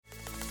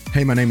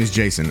Hey, my name is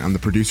Jason. I'm the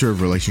producer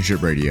of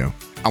Relationship Radio.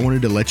 I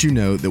wanted to let you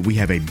know that we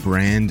have a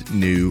brand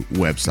new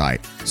website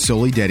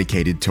solely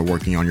dedicated to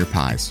working on your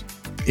pies.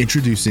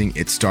 Introducing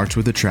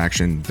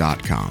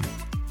itstartswithattraction.com.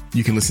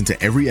 You can listen to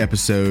every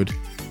episode,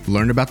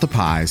 learn about the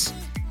pies,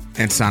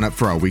 and sign up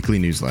for our weekly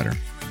newsletter.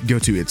 Go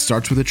to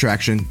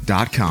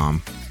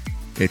itstartswithattraction.com.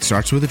 It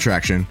starts with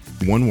attraction,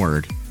 one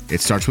word,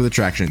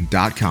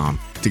 itstartswithattraction.com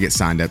to get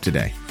signed up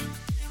today.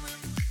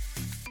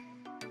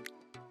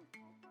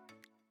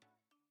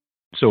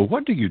 So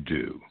what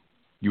do?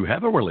 You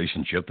have a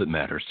relationship that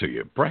matters to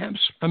you, perhaps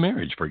a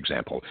marriage, for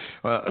example,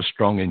 a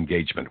strong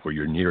engagement where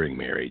you're nearing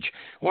marriage,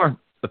 or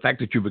the fact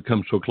that you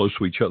become so close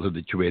to each other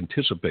that you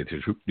anticipate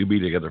that you'll be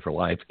together for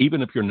life,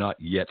 even if you're not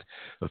yet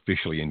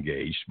officially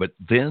engaged. But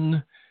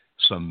then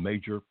some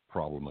major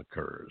problem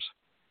occurs.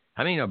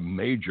 I mean, a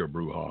major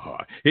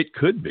brouhaha. It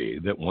could be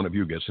that one of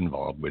you gets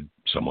involved with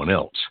someone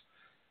else.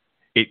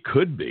 It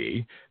could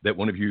be that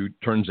one of you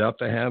turns out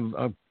to have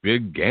a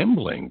big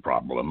gambling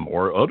problem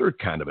or other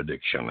kind of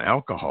addiction,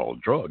 alcohol,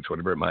 drugs,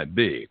 whatever it might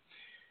be.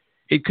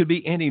 It could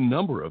be any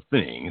number of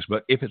things,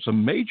 but if it's a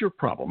major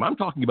problem, I'm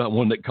talking about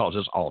one that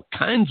causes all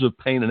kinds of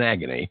pain and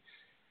agony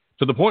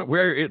to the point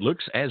where it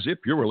looks as if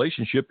your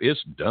relationship is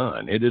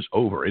done. It is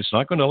over. It's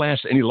not going to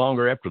last any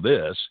longer after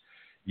this.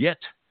 Yet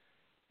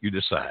you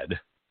decide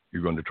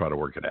you're going to try to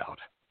work it out.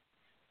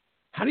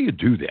 How do you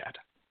do that?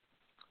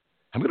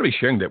 I'm going to be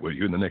sharing that with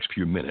you in the next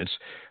few minutes.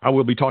 I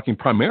will be talking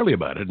primarily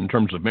about it in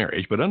terms of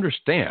marriage, but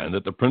understand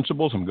that the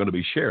principles I'm going to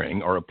be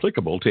sharing are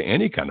applicable to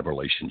any kind of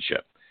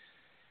relationship.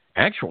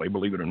 Actually,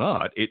 believe it or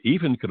not, it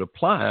even could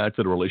apply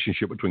to the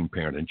relationship between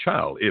parent and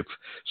child if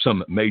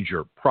some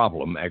major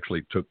problem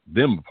actually took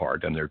them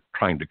apart and they're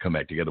trying to come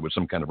back together with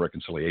some kind of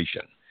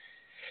reconciliation.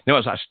 Now,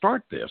 as I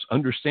start this,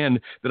 understand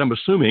that I'm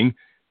assuming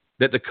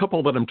that the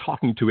couple that I'm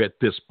talking to at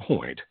this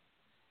point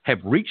have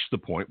reached the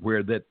point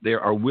where that they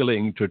are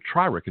willing to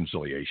try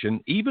reconciliation,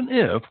 even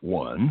if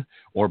one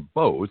or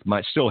both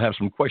might still have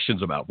some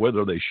questions about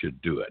whether they should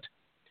do it.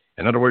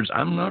 In other words,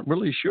 I'm not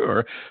really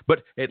sure,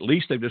 but at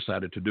least they've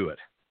decided to do it.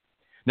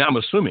 Now, I'm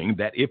assuming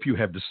that if you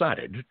have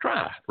decided to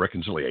try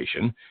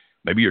reconciliation,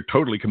 maybe you're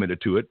totally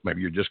committed to it,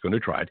 maybe you're just going to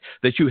try it,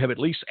 that you have at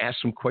least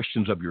asked some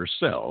questions of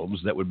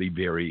yourselves that would be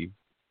very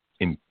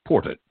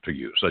important to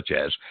you, such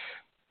as,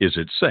 is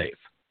it safe?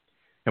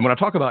 And when I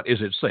talk about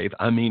is it safe,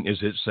 I mean, is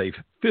it safe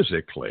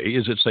physically?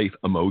 Is it safe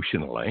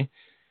emotionally?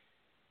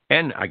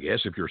 And I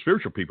guess if you're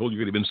spiritual people, you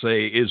could even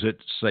say, is it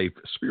safe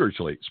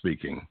spiritually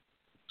speaking?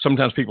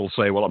 Sometimes people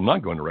say, well, I'm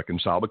not going to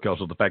reconcile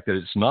because of the fact that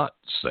it's not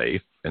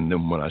safe. And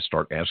then when I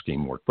start asking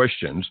more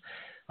questions,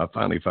 I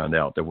finally find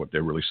out that what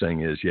they're really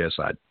saying is, yes,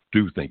 I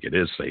do think it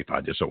is safe.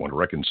 I just don't want to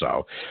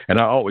reconcile. And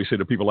I always say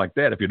to people like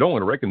that, if you don't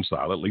want to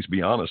reconcile, at least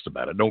be honest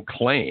about it. Don't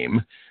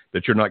claim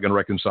that you're not going to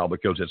reconcile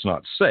because it's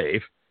not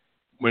safe,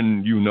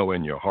 when you know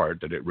in your heart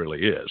that it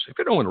really is. If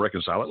you don't want to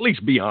reconcile, at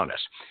least be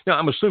honest. Now,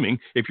 I'm assuming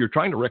if you're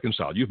trying to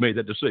reconcile, you've made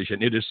that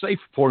decision. It is safe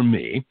for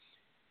me.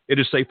 It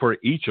is safe for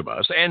each of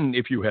us. And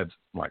if you have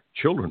like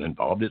children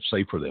involved, it's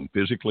safe for them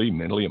physically,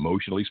 mentally,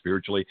 emotionally,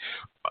 spiritually.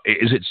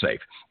 Is it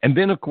safe? And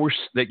then, of course,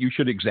 that you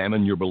should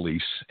examine your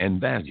beliefs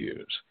and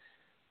values.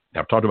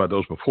 Now, I've talked about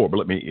those before, but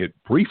let me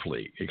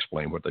briefly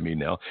explain what they mean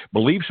now.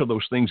 Beliefs are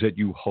those things that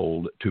you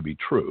hold to be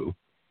true.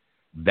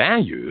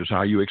 Values are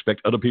how you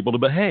expect other people to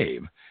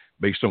behave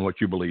based on what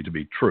you believe to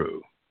be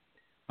true.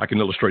 I can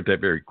illustrate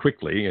that very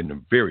quickly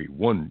in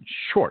one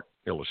short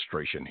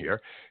illustration here.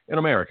 In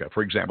America,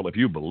 for example, if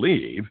you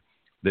believe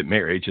that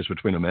marriage is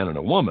between a man and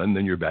a woman,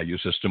 then your value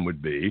system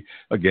would be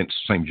against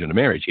same-gender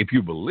marriage. If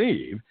you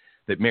believe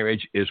that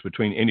marriage is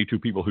between any two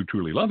people who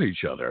truly love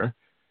each other,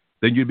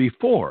 then you'd be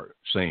for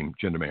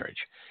same-gender marriage.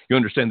 You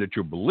understand that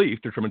your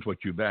belief determines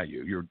what you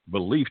value. Your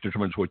belief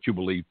determines what you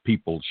believe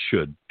people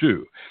should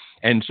do.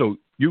 And so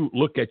you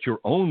look at your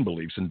own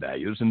beliefs and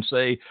values and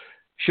say,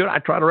 should I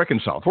try to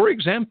reconcile? For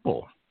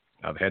example,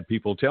 I've had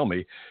people tell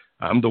me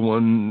I'm the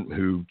one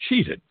who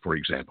cheated, for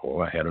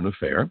example. I had an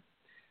affair,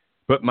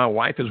 but my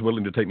wife is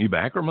willing to take me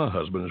back or my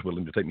husband is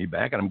willing to take me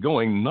back. And I'm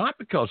going not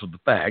because of the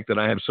fact that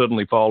I have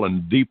suddenly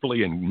fallen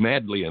deeply and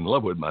madly in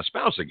love with my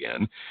spouse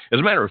again. As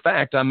a matter of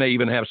fact, I may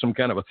even have some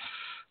kind of a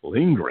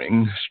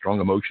lingering,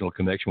 strong emotional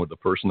connection with the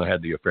person I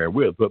had the affair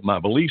with. But my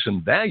beliefs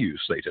and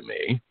values say to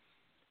me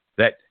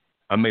that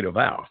I made a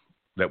vow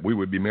that we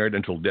would be married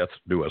until death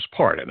do us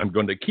part. And I'm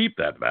going to keep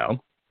that vow.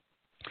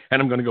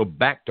 And I'm going to go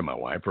back to my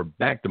wife or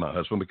back to my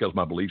husband because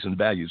my beliefs and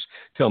values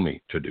tell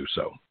me to do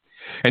so.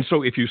 And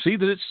so if you see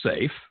that it's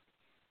safe,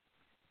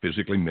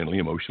 physically, mentally,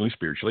 emotionally,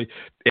 spiritually,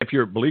 if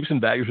your beliefs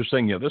and values are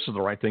saying, yeah, this is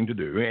the right thing to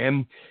do,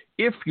 and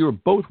if you're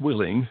both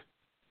willing,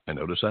 and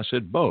notice I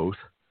said both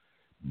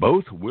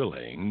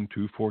willing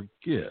to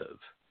forgive,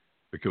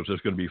 because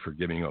there's going to be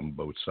forgiving on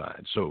both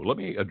sides. So let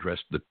me address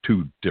the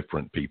two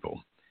different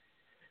people.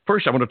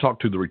 First, I want to talk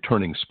to the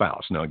returning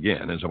spouse. Now,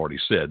 again, as I've already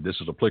said, this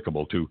is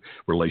applicable to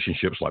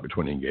relationships like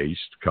between engaged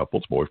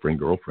couples, boyfriend,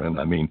 girlfriend.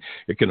 I mean,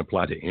 it can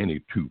apply to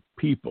any two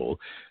people.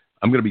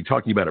 I'm going to be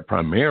talking about it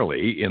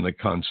primarily in the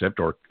concept,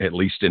 or at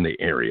least in the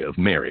area of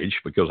marriage,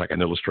 because I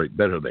can illustrate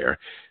better there.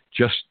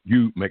 Just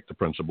you make the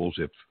principles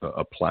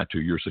apply to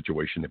your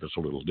situation if it's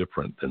a little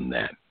different than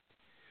that.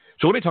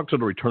 So let me talk to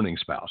the returning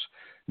spouse.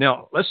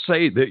 Now, let's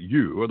say that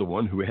you are the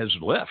one who has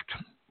left,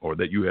 or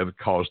that you have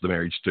caused the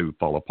marriage to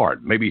fall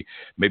apart. Maybe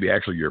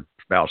actually your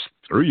spouse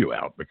threw you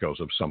out because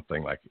of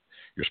something, like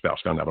your spouse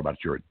found out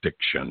about your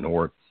addiction,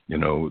 or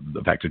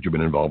the fact that you've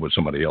been involved with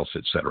somebody else,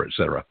 et cetera, et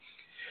cetera.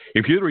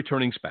 If you're the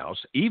returning spouse,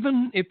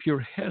 even if you're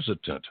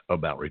hesitant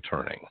about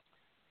returning,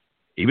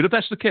 even if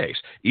that's the case,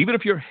 even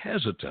if you're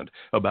hesitant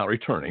about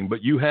returning,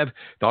 but you have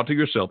thought to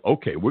yourself,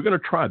 okay, we're going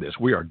to try this.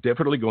 We are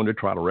definitely going to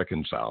try to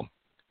reconcile.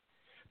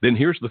 Then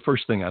here's the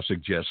first thing I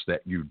suggest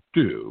that you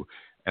do,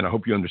 and I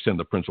hope you understand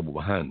the principle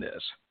behind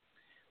this.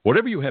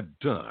 Whatever you have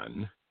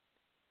done,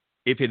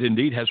 if it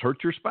indeed has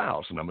hurt your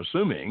spouse, and I'm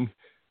assuming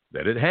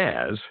that it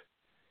has,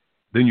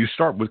 then you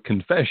start with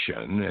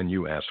confession and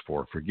you ask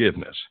for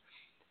forgiveness.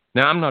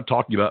 Now, I'm not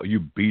talking about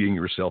you beating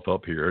yourself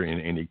up here in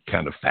any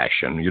kind of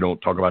fashion. You don't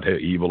talk about how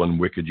evil and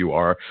wicked you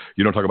are.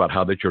 You don't talk about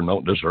how that you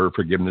don't deserve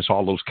forgiveness,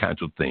 all those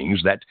kinds of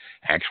things. That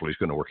actually is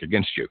going to work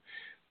against you.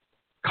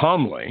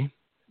 Calmly,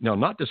 now,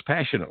 not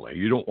dispassionately.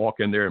 You don't walk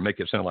in there and make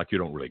it sound like you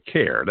don't really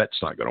care.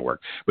 That's not going to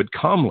work. But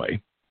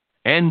calmly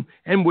and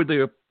with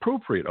the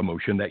appropriate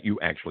emotion that you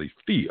actually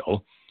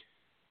feel,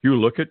 you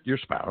look at your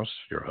spouse,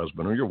 your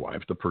husband or your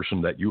wife, the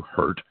person that you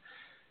hurt,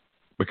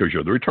 because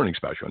you're the returning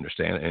spouse, you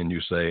understand, and you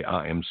say,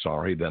 I am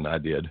sorry, then I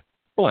did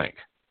blank.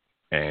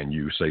 And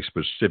you say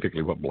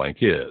specifically what blank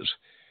is.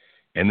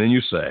 And then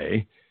you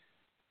say,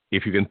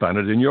 if you can find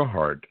it in your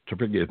heart to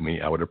forgive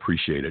me, I would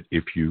appreciate it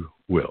if you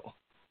will.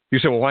 You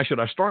say, well, why should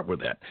I start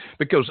with that?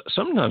 Because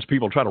sometimes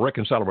people try to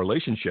reconcile a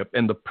relationship,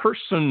 and the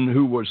person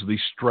who was the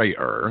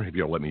strayer, if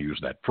you'll let me use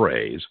that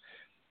phrase,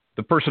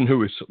 the person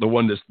who is the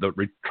one that's the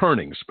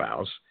returning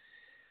spouse,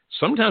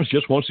 sometimes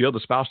just wants the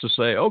other spouse to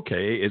say,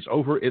 okay, it's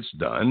over, it's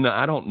done.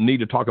 I don't need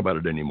to talk about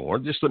it anymore.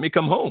 Just let me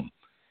come home,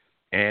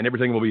 and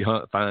everything will be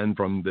fine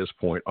from this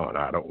point on.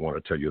 I don't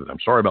want to tell you that I'm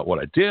sorry about what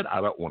I did.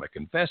 I don't want to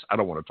confess. I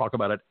don't want to talk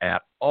about it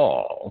at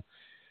all.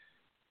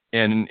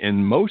 And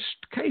in most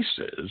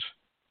cases,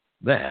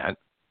 that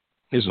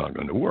is not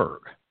going to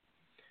work.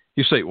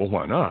 You say, well,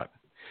 why not?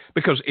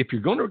 Because if you're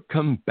going to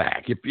come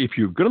back, if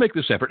you're going to make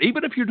this effort,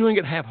 even if you're doing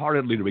it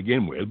half-heartedly to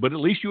begin with, but at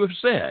least you have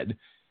said,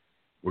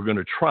 we're going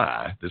to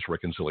try this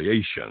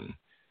reconciliation,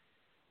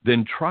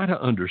 then try to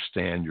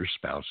understand your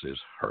spouse's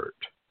hurt.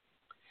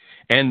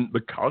 And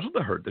because of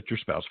the hurt that your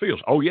spouse feels,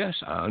 oh, yes,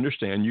 I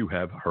understand you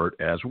have hurt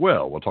as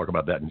well. We'll talk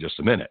about that in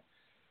just a minute.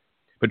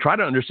 But try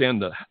to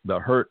understand the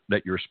hurt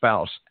that your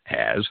spouse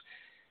has.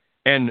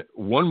 And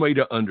one way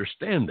to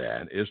understand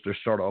that is to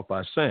start off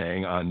by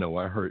saying, I know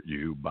I hurt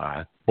you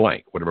by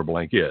blank, whatever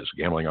blank is,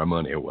 gambling our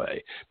money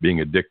away, being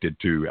addicted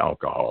to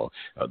alcohol,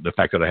 the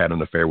fact that I had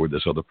an affair with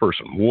this other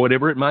person,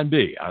 whatever it might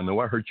be. I know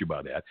I hurt you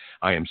by that.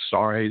 I am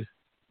sorry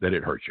that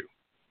it hurt you.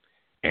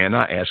 And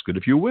I ask that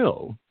if you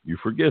will, you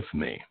forgive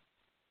me.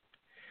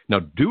 Now,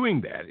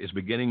 doing that is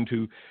beginning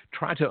to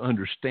try to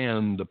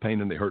understand the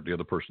pain and the hurt the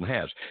other person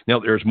has.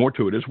 Now, there's more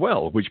to it as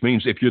well, which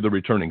means if you're the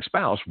returning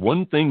spouse,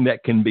 one thing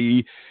that can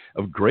be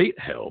of great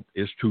help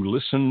is to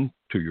listen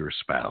to your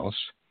spouse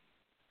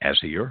as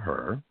he or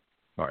her,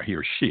 or he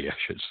or she, I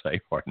should say,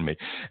 pardon me,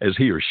 as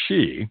he or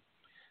she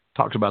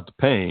talks about the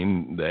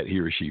pain that he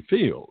or she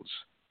feels.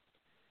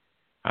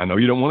 I know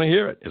you don't want to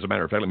hear it. As a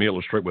matter of fact, let me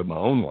illustrate with my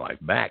own life.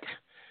 Back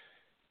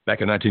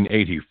in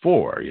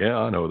 1984, yeah,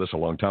 I know this a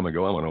long time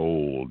ago. I'm an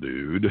old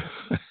dude.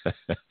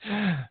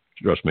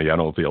 Trust me, I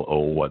don't feel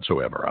old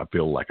whatsoever. I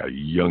feel like a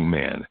young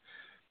man.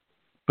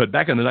 But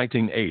back in the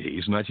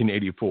 1980s,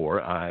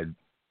 1984, I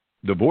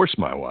divorced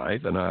my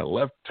wife, and I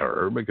left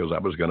her because I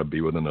was going to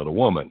be with another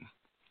woman.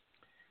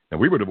 And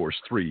we were divorced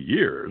 3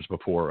 years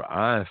before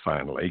I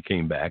finally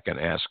came back and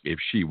asked if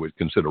she would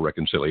consider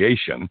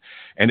reconciliation,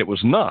 and it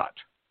was not.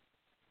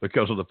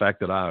 Because of the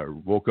fact that I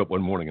woke up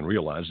one morning and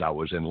realized I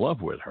was in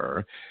love with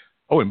her.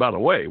 Oh, and by the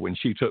way, when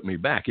she took me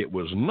back, it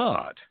was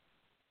not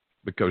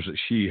because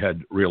she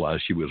had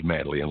realized she was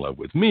madly in love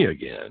with me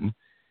again.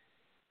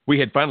 We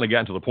had finally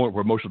gotten to the point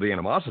where most of the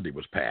animosity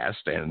was past,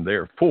 and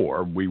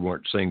therefore we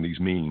weren't saying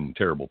these mean,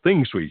 terrible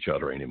things to each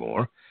other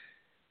anymore.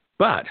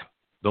 But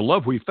the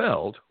love we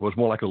felt was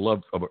more like a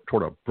love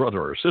toward a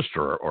brother or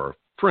sister or a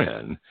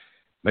friend,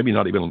 maybe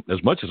not even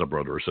as much as a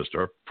brother or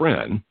sister, a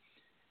friend.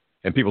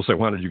 And people say,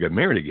 why did you get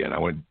married again?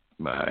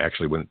 I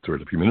actually went through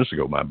it a few minutes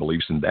ago. My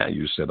beliefs and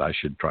values said I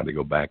should try to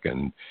go back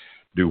and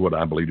do what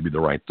I believe to be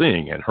the right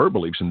thing. And her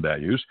beliefs and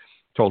values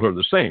told her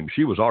the same.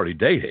 She was already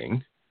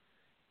dating.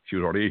 She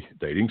was already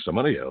dating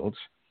somebody else.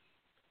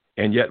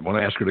 And yet when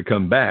I asked her to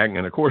come back,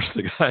 and of course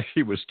the guy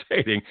she was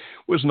dating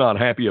was not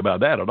happy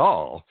about that at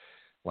all.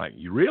 Like,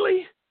 you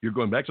really? You're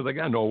going back to the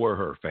guy? Nor were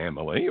her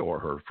family or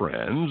her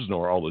friends,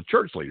 nor all the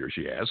church leaders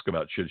she asked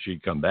about should she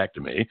come back to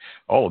me.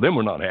 All of them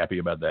were not happy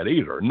about that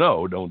either.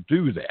 No, don't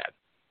do that.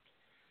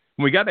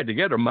 When we got back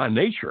together, my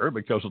nature,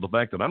 because of the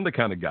fact that I'm the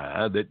kind of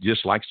guy that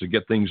just likes to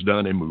get things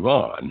done and move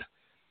on,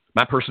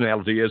 my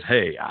personality is,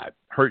 hey, I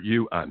hurt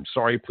you. I'm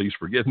sorry. Please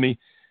forgive me.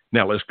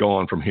 Now let's go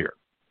on from here.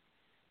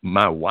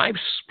 my wife's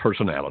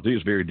personality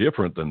is very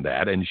different than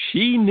that, and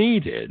she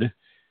needed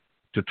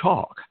to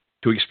talk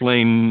to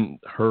explain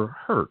her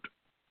hurt.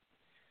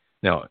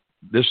 Now,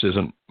 this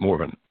isn't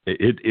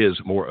it is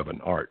more of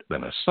an art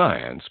than a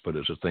science, but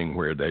it's a thing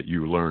where that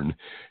you learn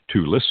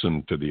to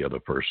listen to the other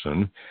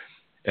person.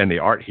 And the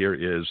art here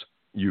is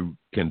you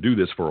can do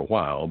this for a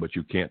while, but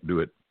you can't do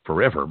it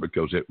forever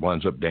because it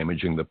winds up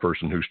damaging the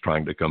person who's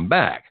trying to come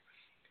back.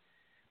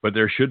 But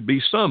there should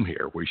be some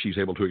here where she's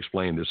able to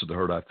explain, this is the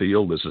hurt I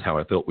feel, this is how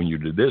I felt when you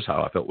did this,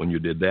 how I felt when you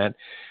did that.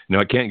 No,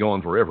 it can't go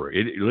on forever.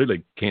 It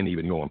literally can't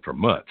even go on for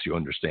months, you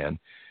understand.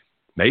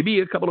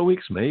 Maybe a couple of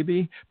weeks,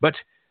 maybe. But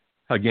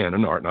again,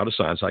 an art, not a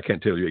science. I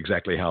can't tell you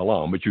exactly how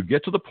long, but you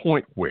get to the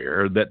point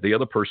where that the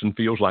other person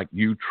feels like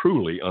you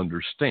truly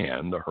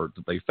understand the hurt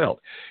that they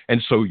felt.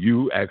 And so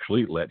you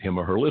actually let him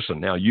or her listen.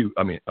 Now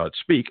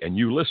speak and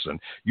you listen.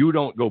 You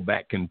don't go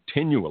back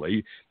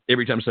continually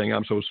every time saying,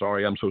 I'm so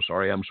sorry, I'm so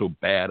sorry, I'm so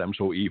bad, I'm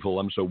so evil,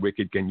 I'm so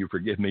wicked, can you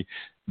forgive me?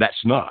 That's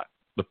not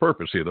the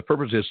purpose here. The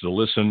purpose is to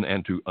listen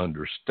and to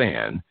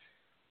understand.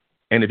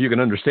 And if you can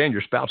understand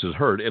your spouse's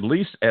hurt, at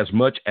least as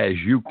much as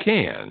you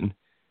can,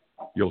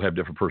 you'll have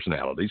different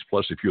personalities.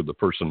 Plus, if you're the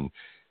person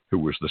who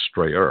was the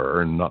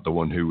strayer and not the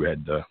one who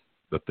had the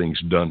things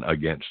done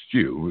against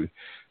you,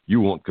 you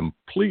won't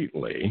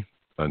completely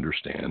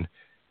understand,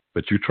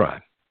 but you try.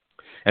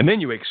 And then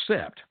you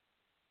accept.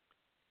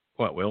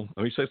 Well,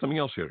 let me say something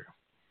else here.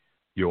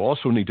 You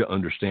also need to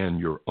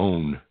understand your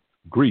own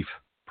grief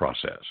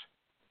process.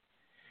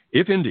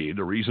 If indeed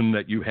the reason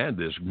that you had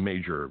this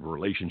major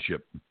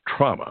relationship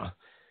trauma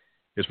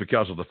is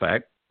because of the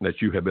fact that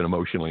you have been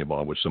emotionally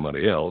involved with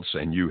somebody else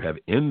and you have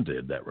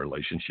ended that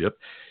relationship,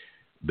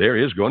 there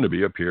is going to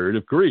be a period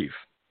of grief.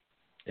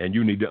 And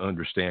you need to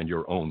understand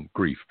your own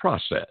grief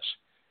process.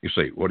 You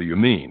say, what do you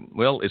mean?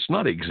 Well, it's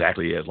not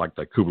exactly as like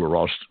the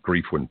Kubler-Ross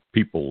grief when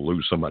people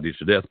lose somebody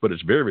to death, but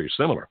it's very, very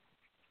similar.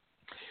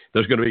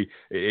 There's going to be,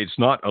 it's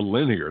not a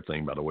linear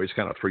thing, by the way. It's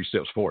kind of 3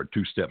 steps forward,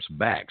 2 steps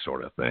back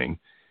sort of thing,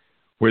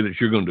 where that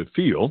you're going to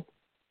feel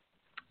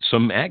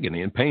some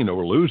agony and pain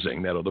over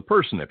losing that other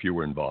person if you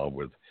were involved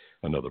with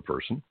another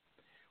person.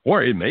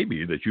 Or it may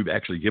be that you've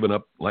actually given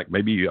up, like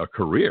maybe a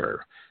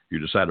career. You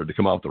decided to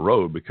come off the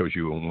road because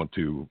you want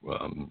to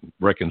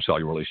reconcile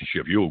your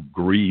relationship. You'll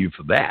grieve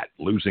that,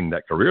 losing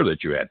that career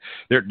that you had.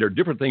 There are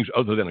different things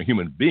other than a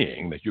human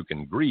being that you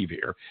can grieve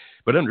here.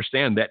 But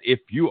understand that if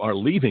you are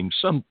leaving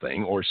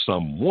something or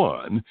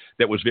someone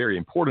that was very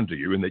important to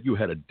you and that you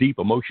had a deep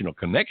emotional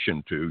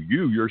connection to,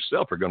 you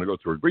yourself are going to go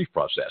through a grief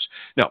process.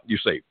 Now, you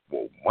say,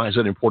 well, why is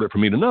that important for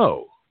me to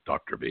know,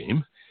 Dr.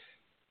 Beam?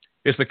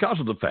 It's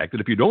because of the fact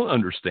that if you don't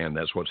understand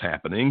that's what's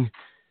happening,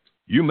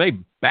 you may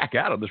back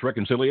out of this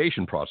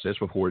reconciliation process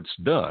before it's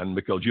done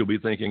because you'll be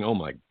thinking, oh,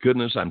 my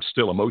goodness, I'm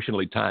still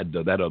emotionally tied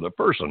to that other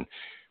person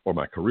or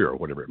my career or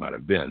whatever it might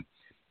have been.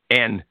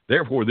 And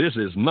therefore, this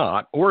is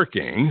not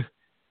working.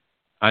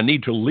 I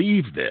need to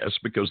leave this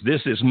because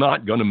this is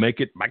not going to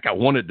make it like I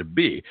want it to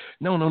be.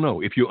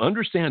 No. If you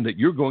understand that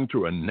you're going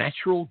through a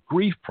natural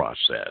grief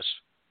process,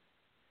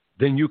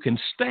 then you can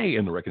stay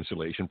in the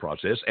reconciliation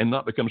process and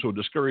not become so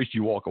discouraged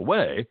you walk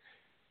away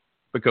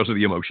because of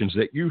the emotions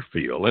that you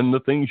feel. And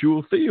the things you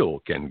will feel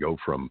can go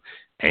from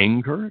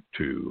anger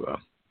to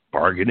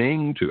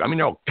bargaining to,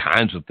 all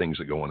kinds of things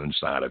that go on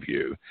inside of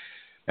you.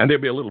 And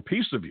there'll be a little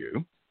piece of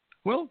you.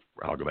 Well,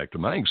 I'll go back to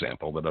my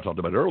example that I talked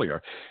about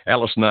earlier.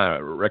 Alice and I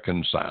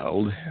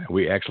reconciled.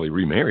 We actually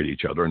remarried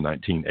each other in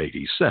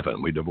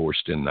 1987. We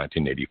divorced in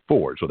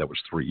 1984, so that was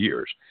 3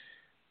 years.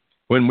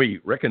 When we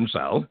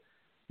reconciled,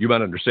 you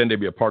might understand there'd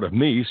be a part of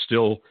me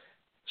still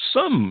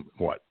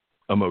somewhat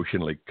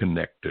emotionally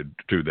connected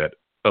to that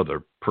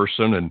other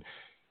person.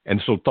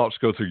 And so thoughts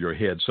go through your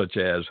head such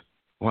as,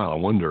 wow, I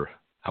wonder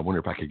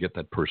if I could get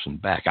that person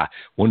back. I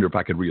wonder if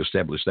I could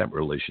reestablish that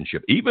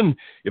relationship, even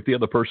if the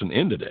other person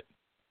ended it,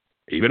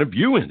 even if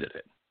you ended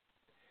it.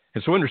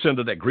 And so understand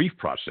that grief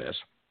process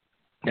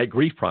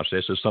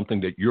is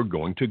something that you're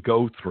going to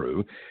go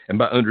through. And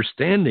by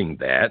understanding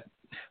that,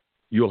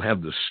 you'll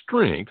have the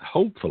strength,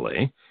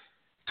 hopefully,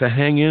 to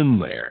hang in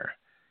there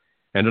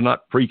and to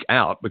not freak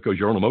out because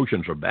your own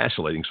emotions are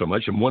vacillating so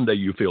much. And one day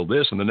you feel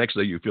this, and the next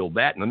day you feel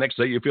that, and the next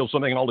day you feel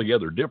something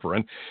altogether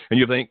different. And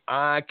you think,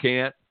 I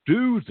can't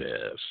do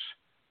this.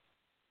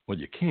 Well,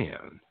 you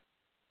can,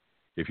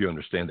 if you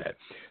understand that.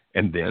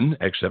 And then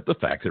accept the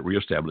fact that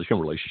reestablishing a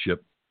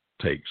relationship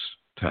takes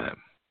time.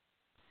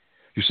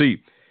 You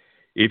see,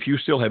 if you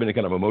still have any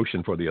kind of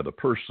emotion for the other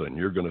person,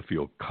 you're going to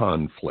feel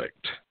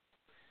conflict.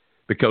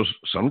 Because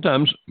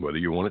sometimes, whether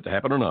you want it to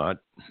happen or not,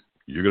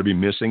 you're going to be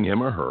missing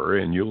him or her,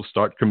 and you'll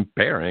start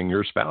comparing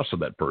your spouse to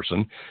that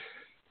person.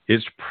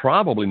 It's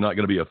probably not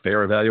going to be a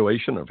fair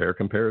evaluation or fair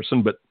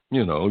comparison, but,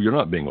 you're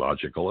not being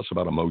logical. It's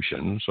about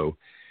emotion.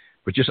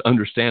 But just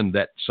understand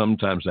that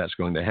sometimes that's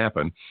going to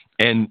happen.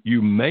 And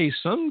you may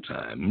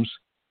sometimes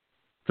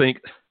think,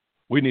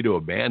 we need to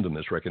abandon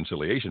this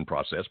reconciliation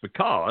process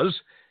because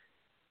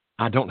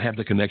I don't have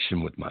the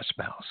connection with my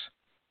spouse.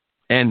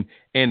 And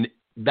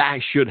I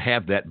should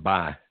have that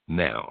by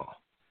now.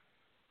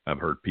 I've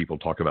heard people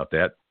talk about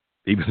that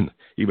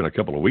even a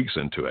couple of weeks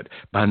into it.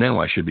 By now,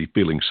 I should be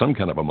feeling some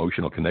kind of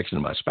emotional connection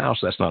to my spouse.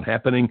 That's not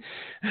happening.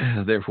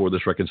 Therefore,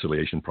 this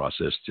reconciliation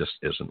process just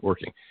isn't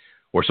working.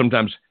 Or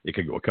sometimes it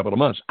could go a couple of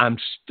months. I'm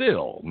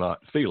still not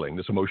feeling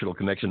this emotional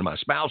connection to my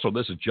spouse, so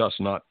this is just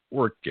not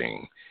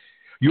working.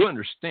 You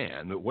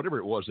understand that whatever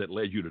it was that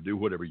led you to do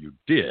whatever you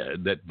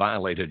did that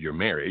violated your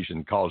marriage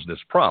and caused this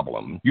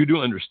problem, you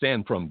do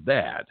understand from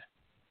that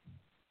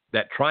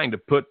trying to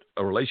put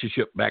a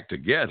relationship back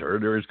together,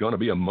 there is going to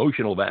be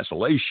emotional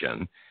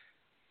vacillation,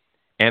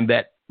 and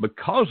that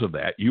because of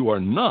that, you are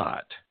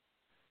not,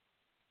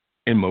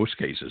 in most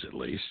cases at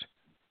least,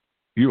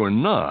 you are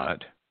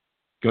not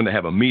going to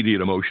have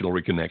immediate emotional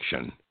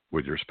reconnection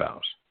with your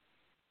spouse.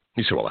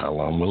 He said, well, how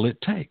long will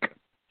it take?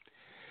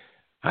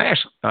 I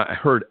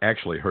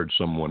actually heard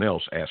someone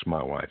else ask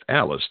my wife,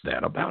 Alice,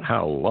 that about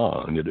how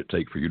long did it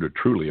take for you to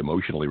truly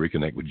emotionally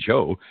reconnect with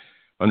Joe?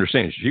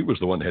 Understand, she was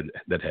the one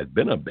that had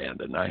been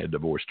abandoned. I had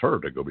divorced her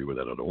to go be with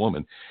that other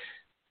woman.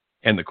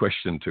 And the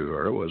question to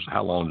her was,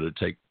 how long did it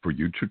take for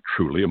you to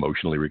truly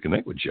emotionally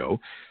reconnect with Joe?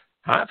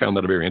 I found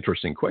that a very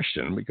interesting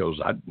question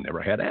because I'd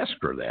never had asked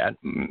her that.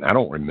 I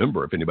don't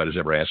remember if anybody's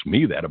ever asked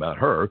me that about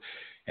her.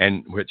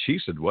 And what she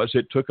said was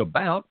it took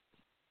about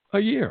a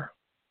year.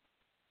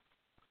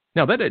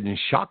 Now, that didn't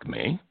shock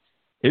me.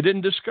 It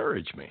didn't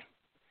discourage me.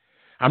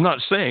 I'm not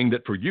saying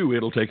that for you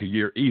it'll take a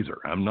year either.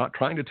 I'm not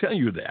trying to tell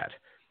you that.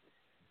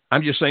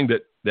 I'm just saying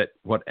that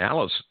what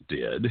Alice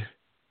did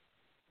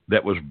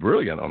that was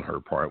brilliant on her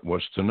part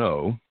was to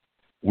know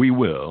we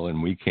will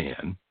and we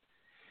can.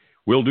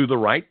 We'll do the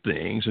right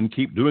things and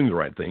keep doing the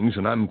right things,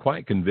 and I'm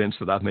quite convinced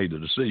that I've made a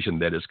decision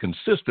that is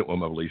consistent with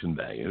my beliefs and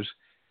values,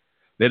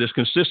 that is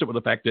consistent with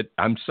the fact that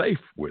I'm safe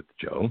with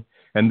Joe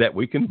and that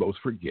we can both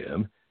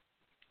forgive,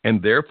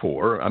 and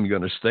therefore I'm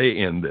going to stay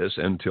in this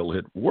until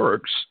it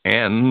works,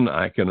 and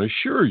I can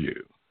assure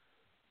you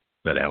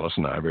that Alice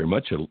and I are very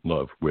much in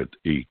love with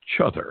each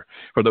other.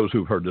 For those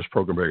who've heard this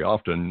program very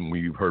often,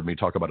 we've heard me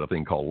talk about a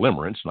thing called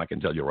limerence, and I can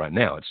tell you right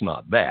now, it's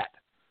not that.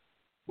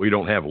 We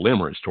don't have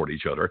limerence toward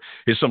each other.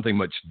 It's something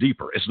much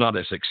deeper. It's not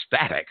as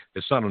ecstatic.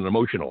 It's not an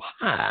emotional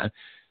high.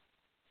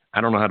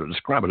 I don't know how to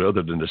describe it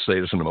other than to say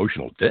it's an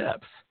emotional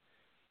depth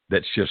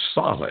that's just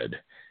solid.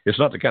 It's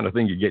not the kind of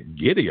thing you get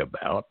giddy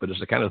about, but it's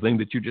the kind of thing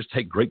that you just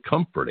take great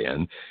comfort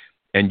in,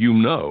 and you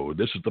know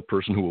this is the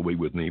person who will be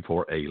with me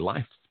for a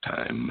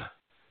lifetime.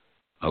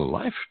 A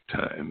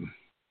lifetime.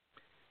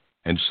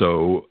 And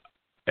so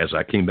as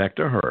I came back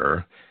to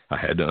her, I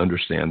had to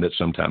understand that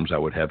sometimes I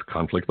would have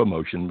conflict of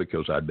emotion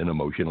because I'd been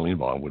emotionally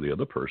involved with the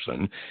other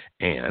person,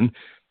 and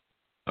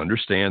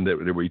understand that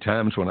there were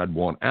times when I'd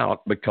want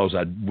out because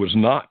I was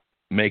not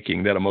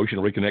making that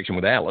emotional reconnection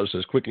with Alice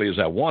as quickly as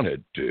I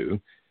wanted to.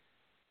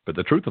 But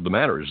the truth of the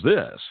matter is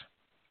this.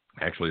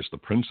 Actually, it's the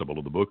principle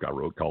of the book I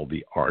wrote called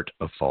The Art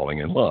of Falling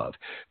in Love.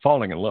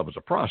 Falling in love is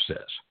a process.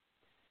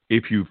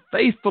 If you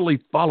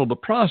faithfully follow the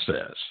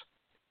process,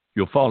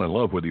 you'll fall in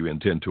love whether you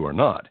intend to or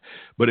not.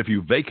 But if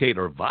you vacate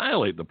or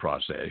violate the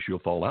process, you'll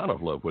fall out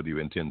of love whether you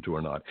intend to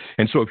or not.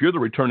 And so if you're the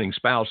returning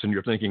spouse and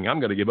you're thinking, I'm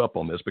going to give up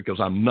on this because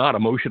I'm not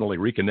emotionally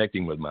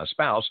reconnecting with my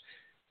spouse,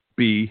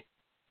 be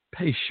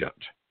patient.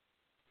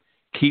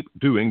 Keep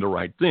doing the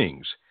right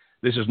things.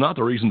 This is not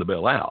the reason to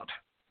bail out.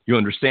 You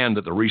understand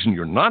that the reason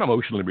you're not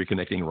emotionally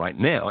reconnecting right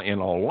now, in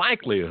all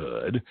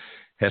likelihood,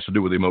 has to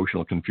do with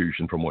emotional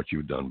confusion from what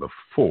you've done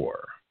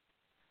before.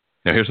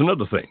 Now, here's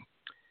another thing.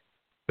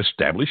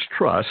 Establish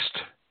trust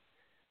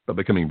by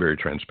becoming very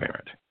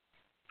transparent.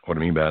 What I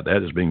mean by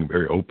that is being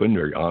very open,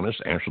 very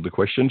honest, answer the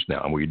questions.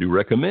 Now, we do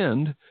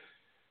recommend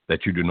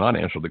that you do not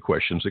answer the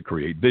questions that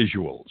create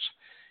visuals.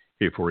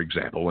 If, for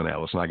example, when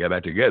Alice and I got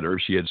back together,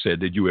 she had said,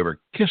 did you ever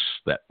kiss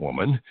that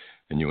woman?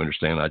 And you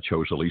understand I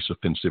chose the least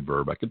offensive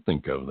verb I could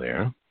think of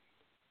there.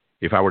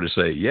 If I were to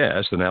say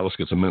yes, then Alice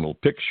gets a mental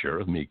picture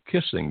of me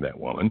kissing that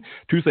woman.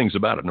 Two things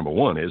about it. Number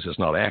one is it's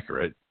not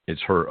accurate.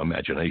 It's her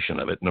imagination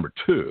of it. Number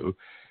two,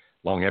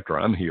 long after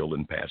I'm healed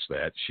and past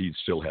that, she'd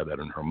still have that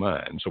in her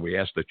mind. So we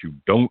ask that you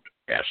don't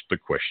ask the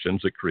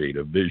questions that create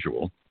a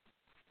visual,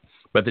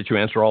 but that you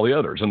answer all the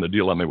others. And the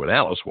deal I made with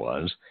Alice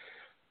was,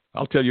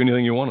 I'll tell you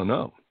anything you want to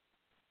know.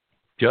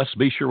 Just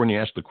be sure when you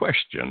ask the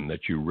question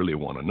that you really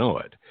want to know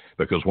it.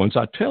 Because once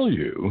I tell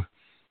you,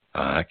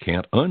 I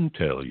can't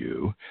untell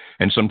you.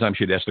 And sometimes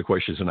she'd ask the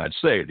questions and I'd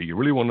say, do you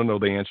really want to know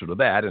the answer to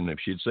that? And if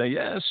she'd say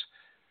yes,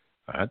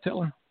 I'd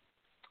tell her.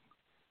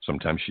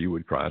 Sometimes she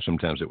would cry.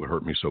 Sometimes it would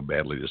hurt me so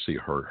badly to see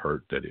her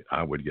hurt that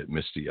I would get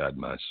misty-eyed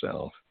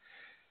myself.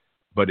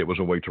 But it was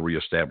a way to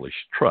reestablish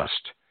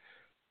trust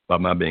by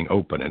my being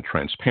open and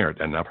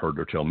transparent. And I've heard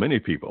her tell many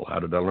people, how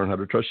did I learn how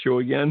to trust you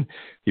again?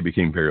 He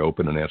became very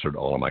open and answered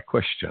all of my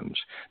questions.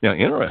 Now,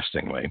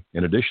 interestingly,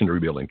 in addition to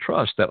rebuilding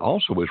trust, that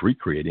also was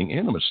recreating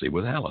intimacy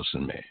with Alice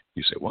and me.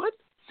 You say, what?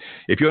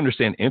 If you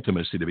understand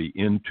intimacy to be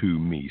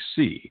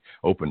into-me-see,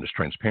 openness,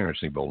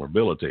 transparency,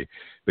 vulnerability,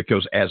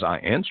 because as I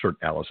answered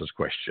Alice's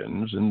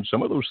questions, and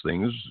some of those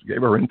things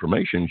gave her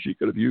information she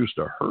could have used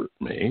to hurt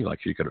me, like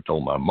she could have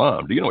told my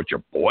mom, do you know what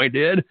your boy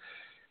did?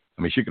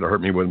 I mean, she could have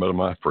hurt me with one of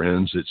my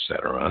friends,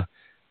 etc.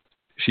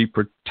 She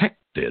protected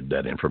accepted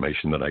that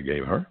information that I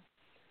gave her.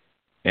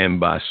 And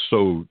by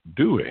so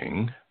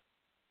doing,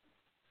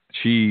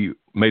 she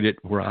made it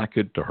where I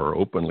could, to her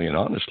openly and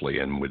honestly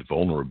and with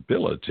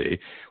vulnerability,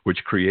 which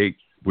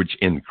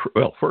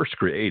first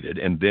created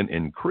and then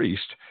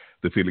increased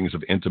the feelings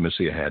of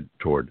intimacy I had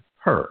toward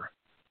her.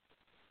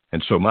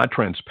 And so my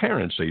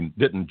transparency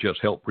didn't just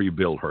help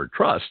rebuild her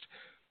trust.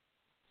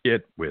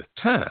 It, with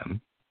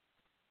time,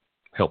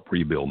 helped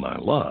rebuild my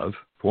love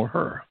for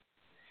her.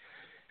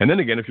 And then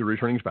again, if you're a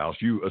returning spouse,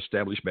 you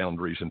establish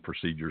boundaries and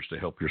procedures to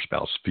help your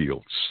spouse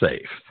feel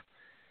safe.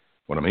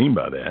 What I mean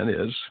by that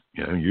is,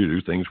 you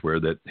do things where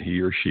that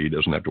he or she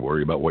doesn't have to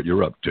worry about what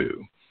you're up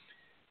to.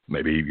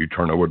 Maybe you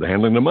turn over the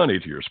handling the money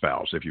to your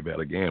spouse if you've had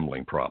a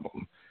gambling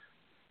problem.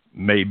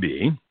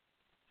 Maybe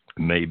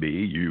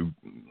you,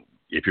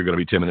 if you're going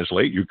to be 10 minutes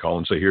late, you call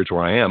and say, here's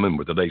where I am. And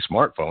with today's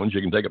smartphones,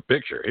 you can take a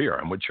picture. Here,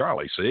 I'm with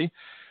Charlie, see?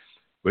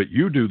 But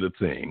you do the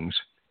things,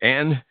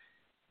 and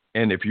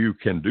if you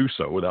can do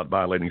so without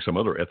violating some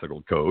other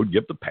ethical code,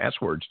 give the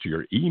passwords to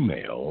your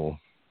email.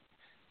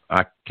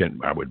 I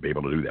would be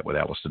able to do that with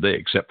Alice today,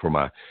 except for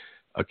my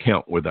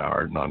account with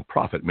our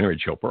nonprofit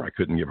Marriage Helper. I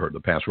couldn't give her the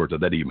password to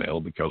that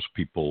email because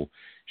people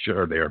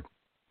share their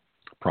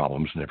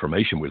problems and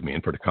information with me,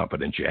 and for the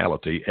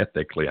confidentiality,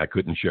 ethically, I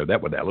couldn't share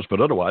that with Alice.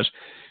 But otherwise,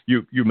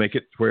 you make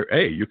it where,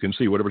 hey, you can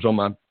see whatever's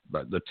on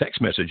the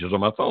text messages on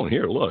my phone.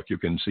 Here, look, you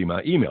can see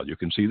my email. You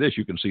can see this.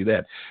 You can see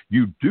that.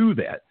 You do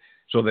that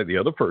so that the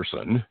other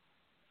person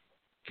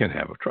can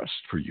have a trust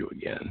for you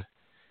again.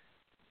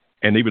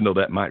 And even though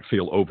that might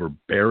feel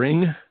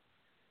overbearing,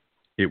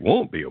 it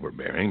won't be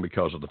overbearing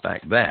because of the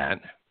fact that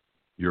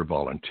you're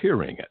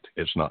volunteering it.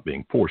 It's not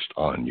being forced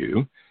on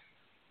you.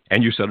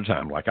 And you set a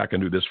time, like I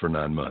can do this for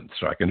 9 months,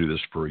 or I can do this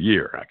for a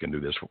year. I can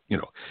do this,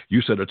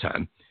 you set a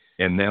time.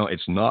 And now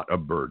it's not a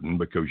burden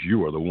because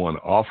you are the one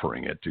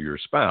offering it to your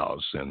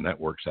spouse. And that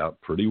works out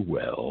pretty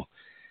well.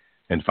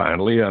 And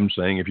finally, I'm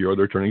saying if you're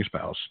the returning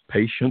spouse,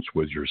 patience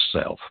with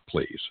yourself,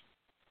 please.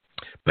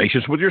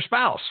 Patience with your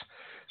spouse.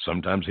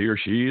 Sometimes he or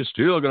she is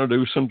still going to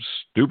do some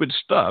stupid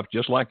stuff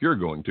just like you're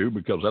going to,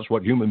 because that's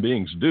what human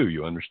beings do,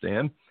 you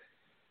understand?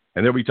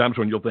 And there'll be times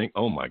when you'll think,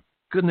 oh my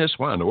goodness,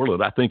 why in the world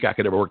did I think I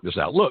could ever work this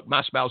out? Look,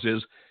 my spouse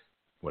is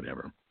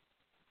whatever.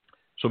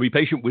 So be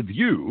patient with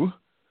you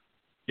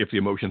if the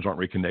emotions aren't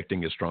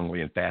reconnecting as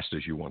strongly and fast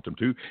as you want them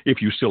to,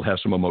 if you still have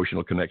some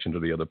emotional connection to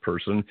the other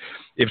person,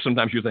 if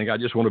sometimes you think, I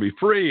just want to be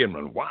free and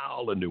run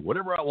wild and do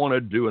whatever I want to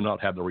do and not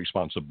have the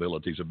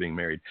responsibilities of being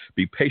married.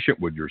 Be patient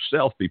with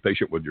yourself. Be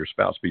patient with your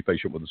spouse. Be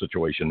patient with the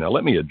situation. Now,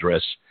 let me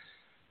address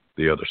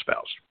the other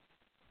spouse.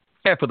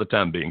 And for the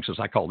time being, since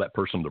I call that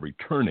person the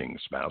returning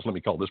spouse, let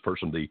me call this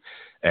person the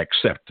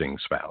accepting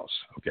spouse,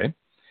 okay?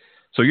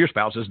 So your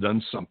spouse has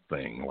done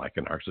something, like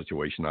in our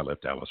situation, I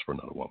left Alice for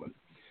another woman.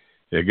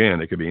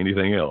 Again, it could be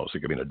anything else.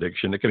 It could be an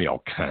addiction. It could be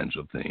all kinds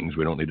of things.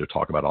 We don't need to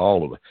talk about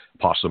all of the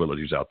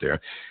possibilities out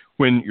there.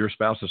 When your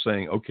spouse is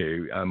saying, okay,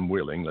 I'm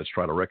willing, let's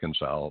try to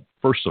reconcile.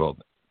 First of all,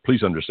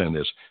 please understand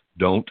this.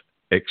 Don't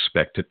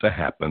expect it to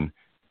happen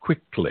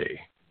quickly.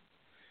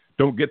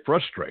 Don't get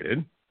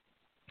frustrated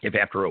if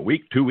after a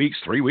week, 2 weeks,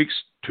 3 weeks,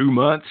 2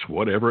 months,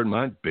 whatever it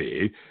might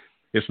be,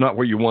 it's not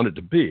where you want it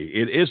to be.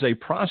 It is a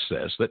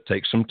process that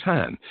takes some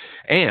time.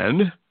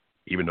 And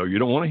even though you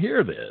don't want to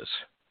hear this,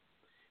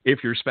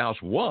 if your spouse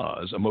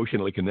was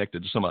emotionally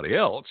connected to somebody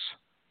else,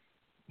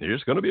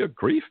 there's going to be a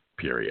grief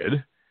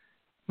period.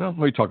 Well, let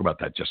me talk about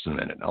that just in a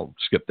minute. I'll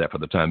skip that for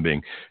the time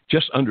being.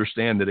 Just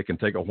understand that it can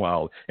take a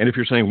while. And if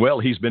you're saying, well,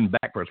 he's been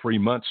back for 3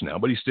 months now,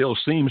 but he still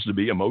seems to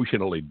be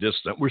emotionally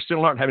distant, we're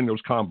still not having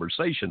those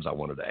conversations I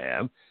wanted to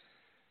have.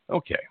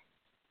 Okay,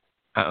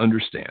 I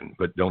understand,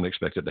 but don't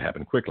expect it to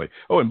happen quickly.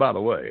 Oh, and by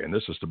the way, and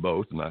this is to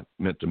both, and I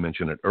meant to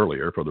mention it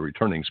earlier for the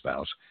returning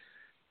spouse,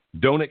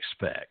 don't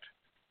expect,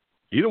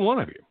 either one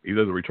of you,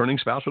 either the returning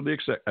spouse or the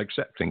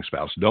accepting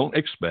spouse, don't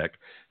expect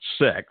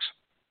sex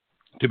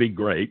to be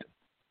great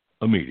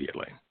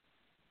immediately.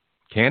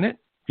 Can it?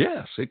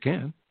 Yes, it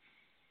can.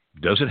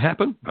 Does it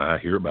happen? I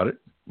hear about it.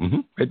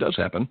 It does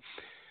happen.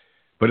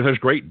 But if there's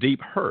great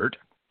deep hurt,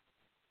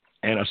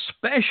 and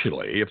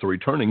especially if the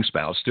returning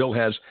spouse still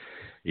has,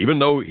 even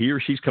though he or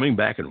she's coming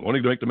back and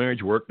wanting to make the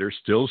marriage work, there's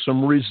still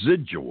some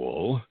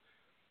residual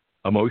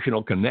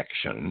emotional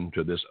connection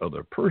to this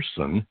other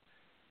person,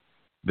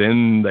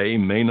 then they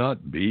may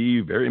not be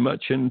very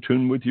much in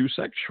tune with you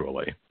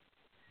sexually.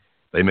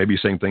 They may be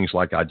saying things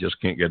like, I just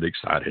can't get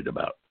excited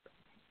about,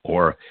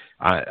 or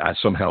I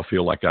somehow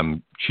feel like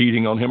I'm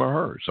cheating on him or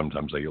her.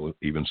 Sometimes they'll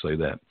even say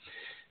that.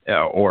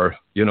 Or,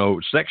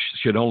 sex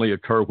should only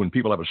occur when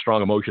people have a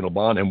strong emotional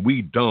bond, and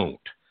we don't.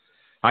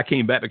 I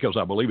came back because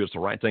I believe it's the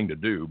right thing to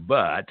do,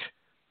 but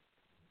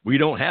we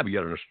don't have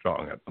yet a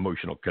strong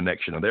emotional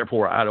connection, and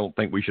therefore I don't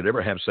think we should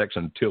ever have sex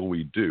until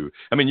we do.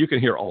 I mean, you can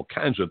hear all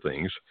kinds of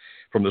things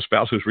from the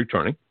spouse who's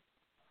returning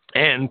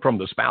and from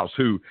the spouse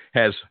who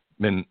has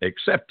been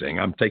accepting,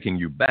 I'm taking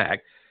you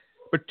back,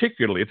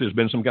 particularly if there's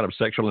been some kind of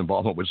sexual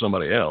involvement with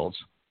somebody else.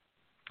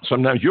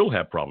 Sometimes you'll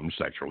have problems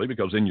sexually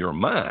because in your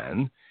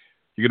mind,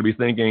 you're going to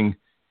be thinking,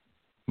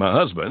 My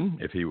husband,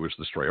 if he was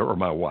the strayer, or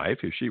my wife,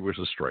 if she was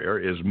the strayer,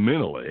 is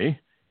mentally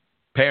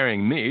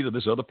pairing me to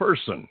this other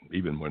person.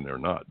 Even when they're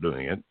not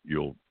doing it,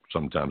 you'll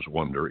sometimes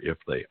wonder if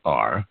they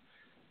are.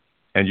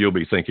 And you'll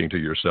be thinking to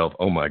yourself,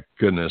 oh my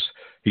goodness,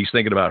 he's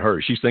thinking about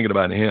her, she's thinking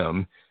about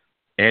him.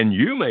 And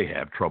you may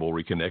have trouble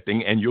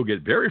reconnecting, and you'll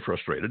get very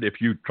frustrated if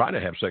you try to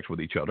have sex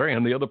with each other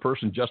and the other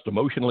person just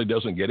emotionally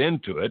doesn't get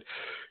into it.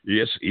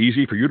 It's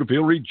easy for you to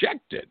feel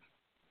rejected.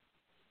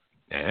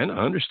 And I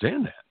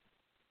understand that.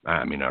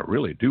 I mean, I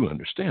really do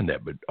understand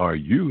that. But are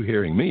you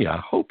hearing me? I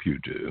hope you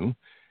do.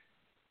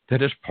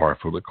 That is par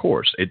for the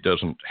course. It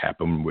doesn't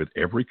happen with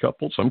every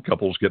couple. Some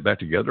couples get back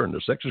together and the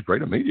sex is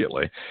great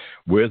immediately.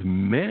 With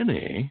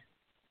many,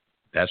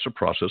 that's a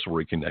process of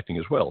reconnecting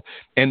as well.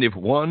 And if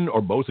one or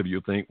both of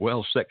you think,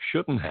 well, sex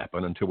shouldn't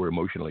happen until we're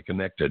emotionally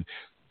connected,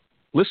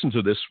 listen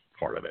to this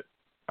part of it.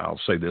 I'll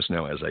say this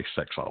now as a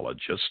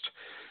sexologist.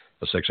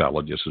 A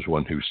sexologist is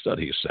one who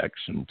studies sex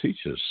and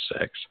teaches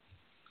sex.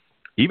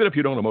 Even if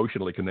you don't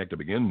emotionally connect to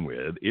begin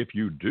with, if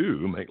you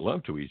do make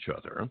love to each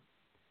other,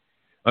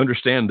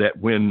 understand that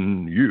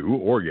when you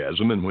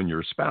orgasm and when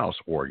your spouse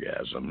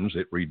orgasms,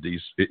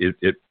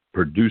 it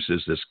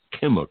produces this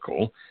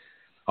chemical,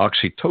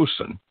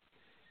 oxytocin.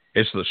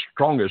 It's the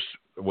strongest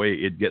way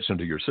it gets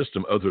into your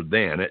system other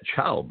than at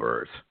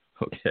childbirth.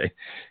 Okay,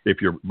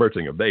 if you're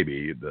birthing a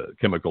baby, the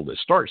chemical that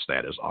starts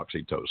that is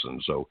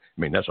oxytocin. So,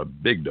 I mean, that's a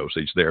big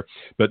dosage there.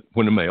 But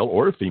when a male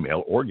or a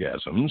female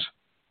orgasms,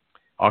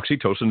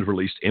 oxytocin is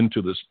released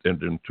into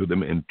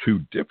them in two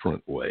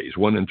different ways.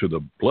 One into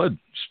the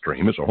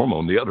bloodstream, it's a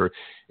hormone. The other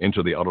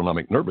into the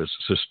autonomic nervous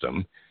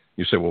system.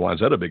 You say, well, why is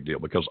that a big deal?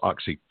 Because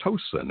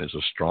oxytocin is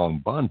a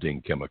strong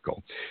bonding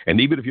chemical. And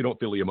even if you don't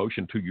feel the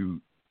emotion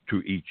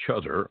to each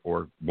other,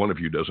 or one of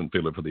you doesn't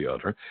feel it for the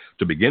other,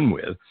 to begin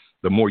with,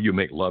 the more you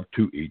make love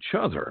to each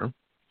other,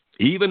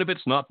 even if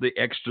it's not the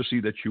ecstasy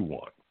that you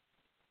want,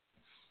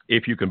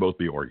 if you can both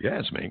be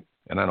orgasmic,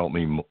 and I don't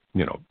mean,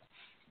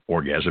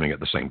 orgasming at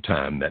the same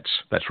time,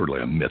 that's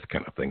really a myth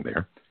kind of thing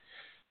there.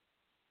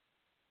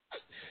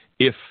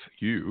 If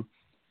you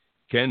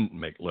can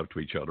make love to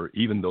each other,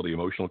 even though the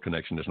emotional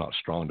connection is not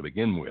strong to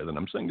begin with, and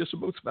I'm saying this to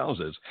both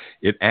spouses,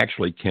 it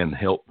actually can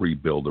help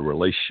rebuild the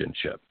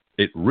relationship.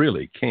 It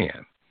really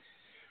can.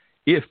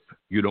 If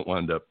you don't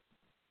wind up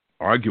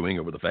arguing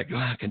over the fact,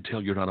 I can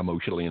tell you're not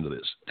emotionally into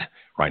this.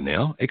 Right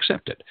now,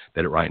 accept it.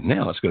 That right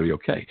now it's going to be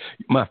okay.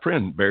 My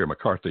friend Barry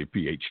McCarthy,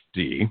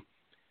 PhD,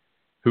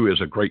 who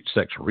is a great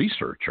sex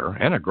researcher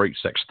and a great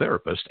sex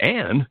therapist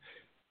and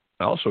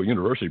also a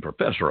university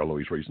professor, although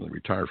he's recently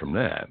retired from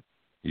that.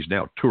 He's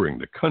now touring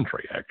the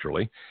country,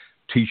 actually,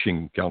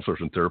 teaching counselors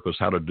and therapists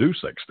how to do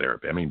sex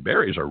therapy. I mean,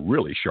 Barry's a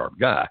really sharp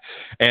guy.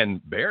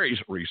 And Barry's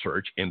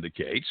research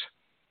indicates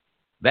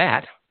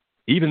that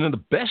even in the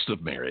best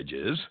of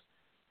marriages,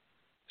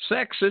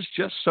 sex is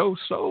just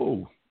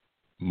so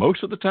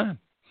most of the time.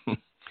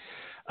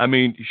 I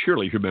mean,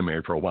 surely if you've been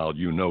married for a while,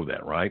 you know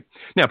that, right?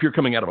 Now, if you're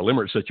coming out of a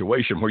limerence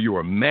situation where you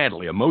are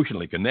madly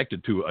emotionally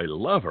connected to a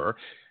lover,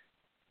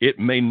 it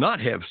may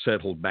not have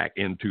settled back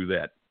into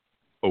that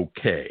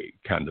okay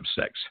kind of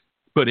sex,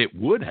 but it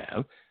would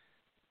have.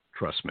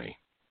 Trust me,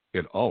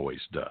 it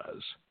always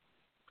does.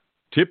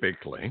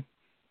 Typically,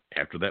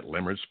 after that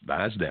limerence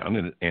dies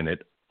down, and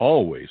it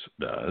always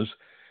does,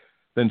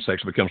 then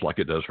sex becomes like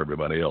it does for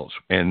everybody else.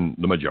 And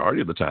the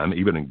majority of the time,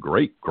 even in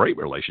great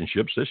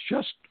relationships, it's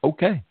just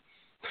okay.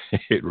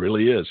 It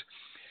really is.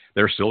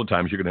 There are still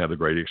times you're going to have the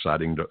great,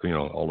 exciting,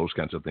 all those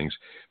kinds of things,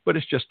 but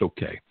it's just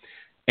okay.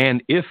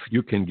 And if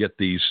you can get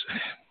these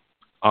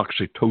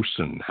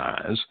oxytocin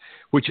highs,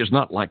 which is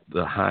not like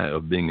the high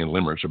of being in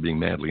limerence or being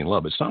madly in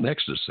love. It's not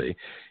ecstasy.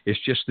 It's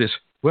just this,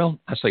 well,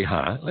 I say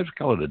high, let's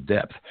call it a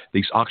depth.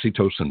 These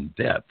oxytocin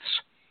depths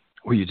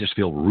where you just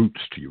feel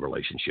roots to your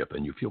relationship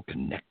and you feel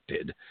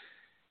connected.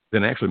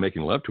 Then actually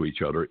making love to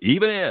each other,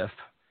 even if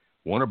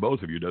one or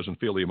both of you doesn't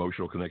feel the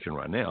emotional connection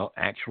right now,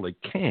 actually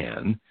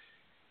can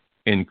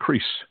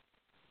increase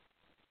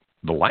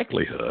the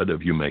likelihood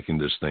of you making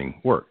this thing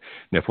work.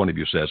 Now, if one of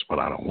you says, well,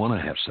 I don't want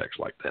to have sex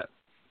like that,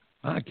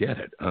 I get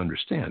it. I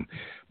understand.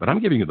 But I'm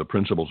giving you the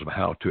principles of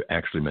how to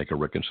actually make a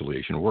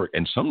reconciliation work.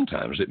 And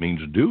sometimes it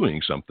means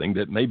doing something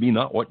that may be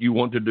not what you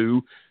want to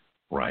do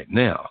right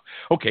now.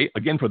 Okay,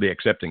 again, for the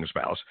accepting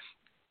spouse,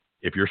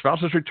 if your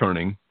spouse is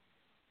returning,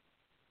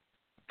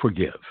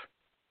 forgive.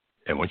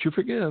 And once you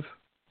forgive,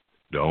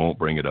 don't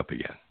bring it up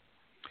again.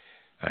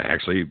 I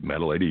actually met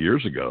a lady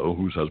years ago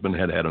whose husband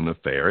had an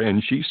affair,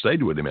 and she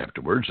stayed with him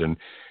afterwards.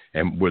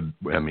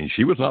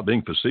 She was not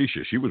being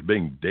facetious. She was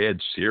being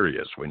dead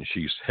serious when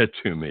she said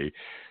to me,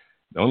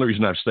 the only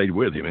reason I've stayed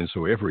with him, and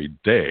so every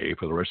day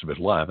for the rest of his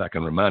life, I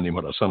can remind him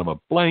what a son of a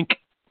blank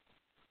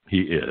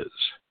he is.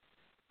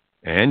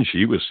 And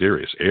she was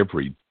serious.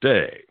 Every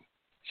day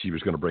she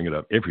was going to bring it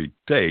up. Every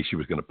day she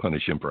was going to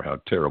punish him for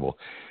how terrible.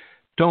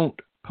 Don't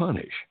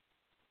punish.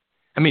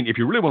 I mean, if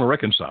you really want to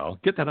reconcile,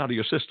 get that out of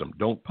your system.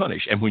 Don't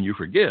punish. And when you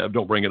forgive,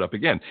 don't bring it up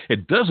again.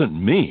 It doesn't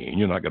mean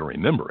you're not going to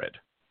remember it.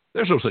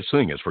 There's no such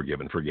thing as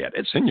forgive and forget.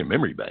 It's in your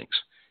memory banks.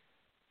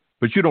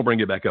 but you don't bring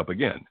it back up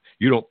again.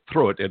 You don't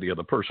throw it at the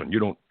other person. You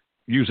don't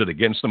use it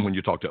against them when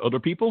you talk to other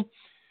people,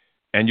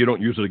 and you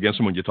don't use it against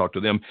them when you talk to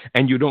them,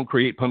 and you don't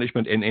create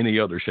punishment in any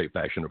other shape,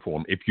 fashion, or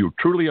form. If you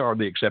truly are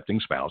the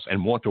accepting spouse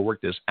and want to work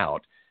this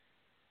out,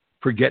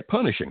 forget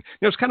punishing.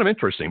 It's kind of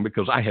interesting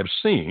because I have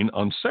seen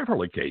on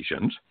several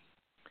occasions,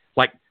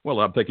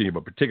 I'm thinking of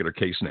a particular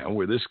case now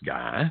where this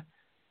guy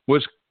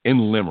was in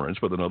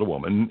limerence with another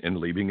woman and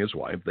leaving his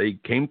wife. They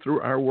came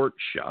through our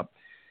workshop,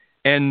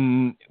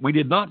 and we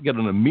did not get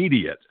an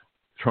immediate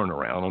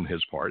turnaround on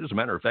his part. As a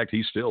matter of fact,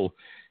 he still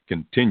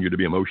continued to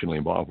be emotionally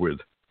involved with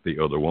the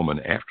other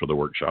woman after the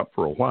workshop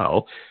for a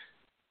while.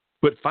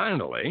 But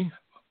finally,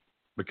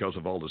 because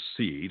of all the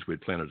seeds we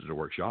had planted at the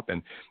workshop,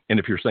 and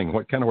if you're saying,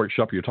 what kind of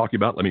workshop are you talking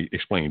about? Let me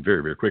explain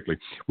very, very quickly.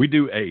 We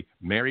do a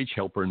Marriage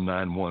Helper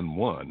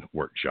 911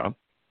 workshop.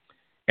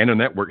 And in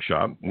that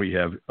workshop, we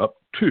have up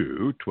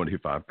to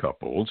 25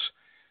 couples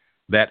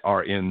that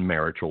are in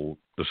marital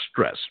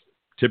distress,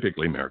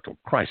 typically marital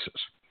crisis.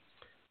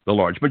 The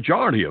large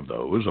majority of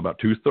those, about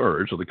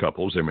 2/3 of the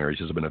couples, their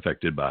marriages have been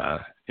affected by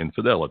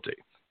infidelity,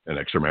 an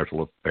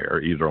extramarital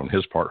affair, either on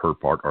his part, her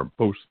part, or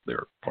both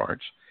their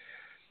parts.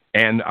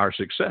 And our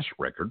success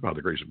record, by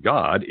the grace of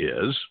God,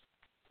 is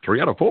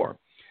 3 out of 4.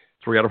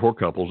 3 out of 4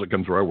 couples that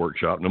come through our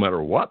workshop, no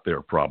matter what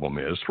their problem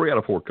is, 3 out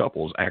of 4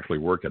 couples actually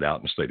work it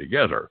out and stay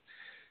together.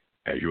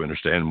 As you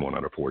understand, 1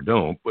 out of 4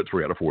 don't, but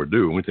 3 out of 4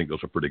 do, and we think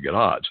those are pretty good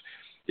odds.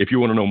 If you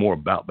want to know more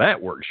about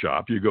that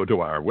workshop, you go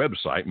to our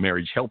website,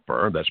 Marriage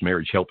Helper, that's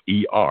Marriage Help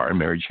ER,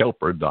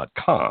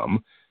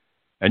 marriagehelper.com,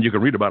 and you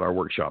can read about our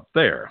workshop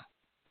there.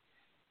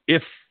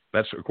 If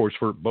that's, of course,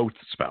 for both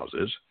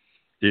spouses.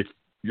 If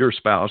your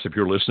spouse, if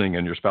you're listening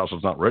and your spouse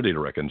is not ready to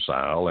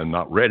reconcile and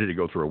not ready to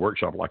go through a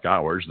workshop like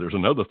ours, there's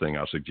another thing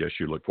I suggest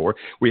you look for.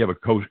 We have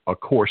a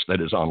course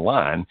that is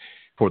online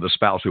for the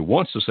spouse who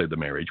wants to save the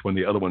marriage when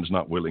the other one's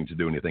not willing to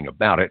do anything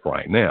about it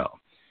right now.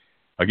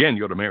 Again,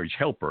 go to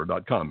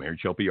marriagehelper.com,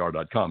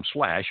 marriagehelper.com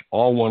 /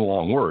 all one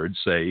long word,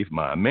 save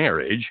my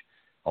marriage,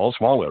 all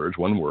small letters,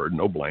 one word,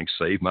 no blanks,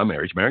 save my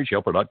marriage,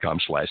 marriagehelper.com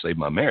 / save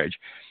my marriage.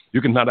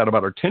 You can find out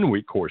about our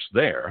 10-week course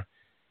there,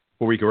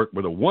 where we can work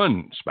with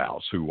one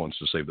spouse who wants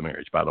to save the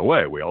marriage. By the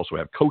way, we also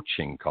have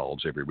coaching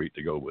calls every week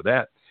to go with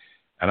that.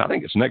 And I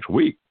think it's next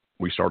week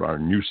we start our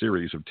new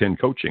series of 10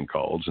 coaching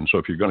calls. And so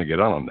if you're going to get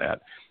on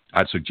that,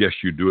 I'd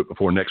suggest you do it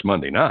before next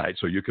Monday night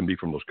so you can be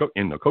from those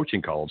in the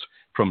coaching calls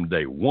from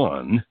day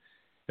one,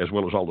 as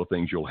well as all the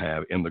things you'll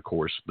have in the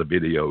course, the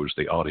videos,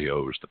 the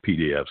audios, the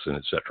PDFs, and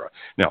et cetera.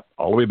 Now,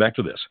 all the way back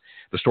to this.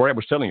 The story I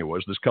was telling you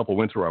was this couple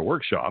went through our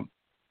workshop.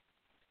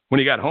 When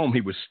he got home,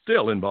 he was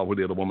still involved with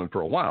the other woman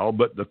for a while,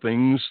 but the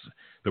things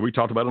that we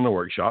talked about in the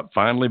workshop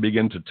finally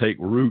began to take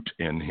root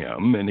in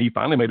him, and he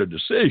finally made a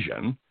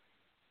decision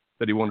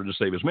that he wanted to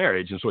save his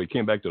marriage. And so he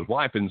came back to his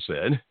wife and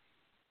said,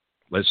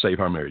 let's save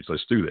our marriage.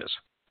 Let's do this.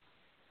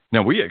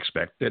 Now, we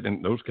expect that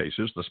in those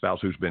cases, the spouse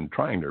who's been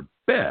trying their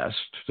best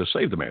to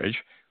save the marriage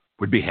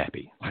would be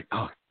happy. Like,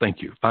 oh,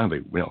 thank you.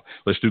 Finally,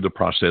 let's do the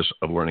process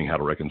of learning how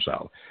to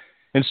reconcile.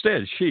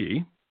 Instead,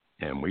 she,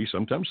 and we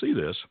sometimes see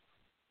this,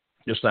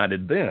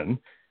 decided then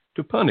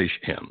to punish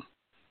him.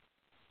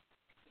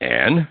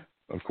 And,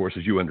 of course,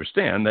 as you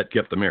understand, that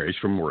kept the marriage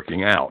from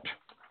working out.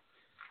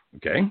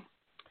 Okay?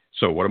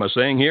 So what am I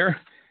saying here?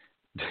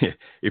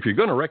 If you're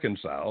going to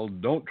reconcile,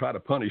 don't try to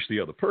punish the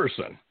other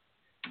person.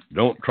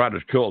 Don't try to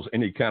cause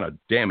any kind of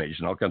damage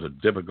and all kinds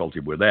of difficulty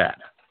with that.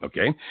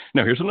 Okay?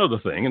 Now, here's another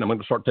thing, and I'm going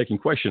to start taking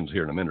questions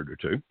here in a minute or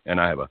two. And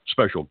I have a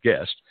special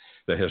guest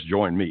that has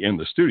joined me in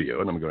the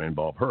studio, and I'm going to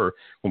involve her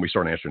when we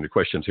start answering the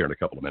questions here in a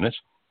couple of minutes.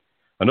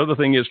 Another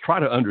thing is try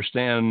to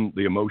understand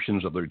the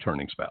emotions of the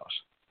returning spouse.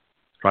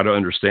 Try to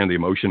understand the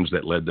emotions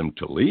that led them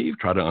to leave.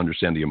 Try to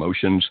understand the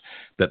emotions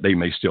that they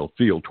may still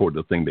feel toward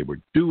the thing they were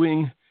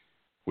doing,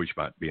 which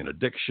might be an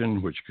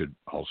addiction, which could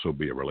also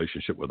be a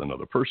relationship with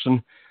another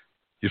person.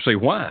 You say,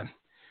 why?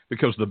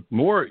 Because the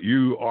more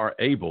you are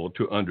able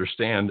to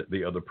understand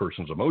the other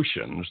person's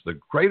emotions, the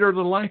greater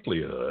the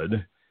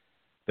likelihood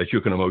that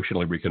you can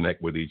emotionally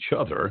reconnect with each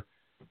other,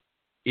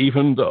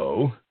 even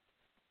though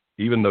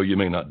you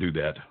may not do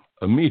that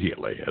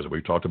immediately. As we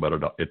talked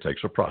about, it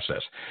takes a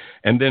process.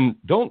 And then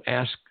don't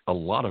ask a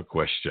lot of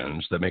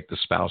questions that make the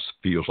spouse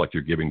feel like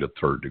you're giving the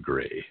third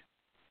degree.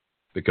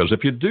 Because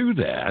if you do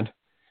that,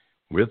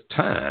 with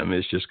time,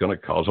 it's just going to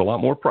cause a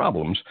lot more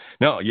problems.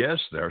 Now, yes,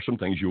 there are some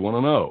things you want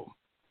to know,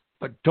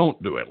 but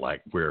don't do it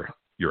like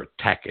you're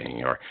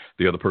attacking or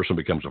the other person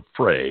becomes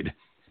afraid.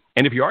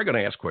 And if you are going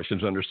to ask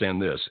questions,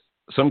 understand this.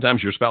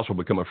 Sometimes your spouse will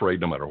become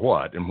afraid no matter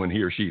what. And when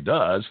he or she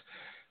does,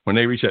 when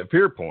they reach that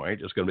fear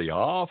point, it's going to be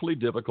awfully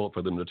difficult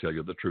for them to tell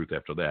you the truth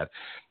after that.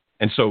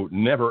 And so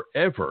never,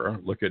 ever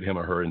look at him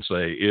or her and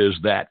say, is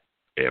that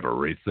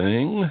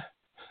everything?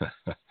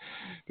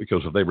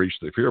 Because if they reach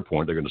the fear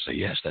point, they're going to say,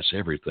 yes, that's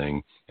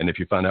everything. And if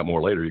you find out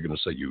more later, you're going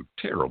to say, you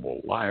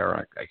terrible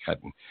liar. I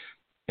hadn't.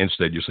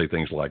 Instead, you say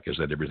things like, is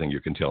that everything you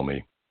can tell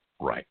me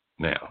right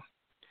now?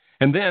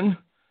 And then,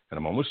 and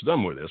I'm almost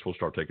done with this, we'll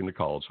start taking the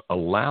calls.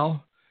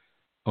 Allow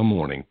a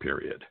mourning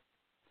period.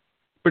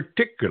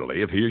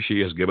 particularly if he or she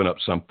has given up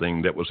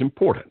something that was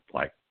important,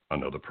 like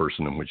another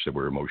person in which they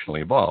were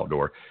emotionally involved,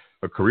 or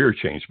a career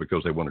change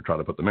because they want to try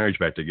to put the marriage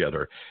back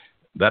together.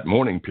 That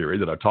mourning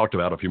period that I talked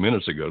about a few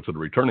minutes ago for the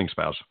returning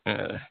spouse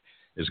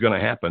is going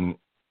to happen.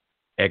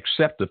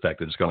 Accept the fact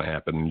that it's going to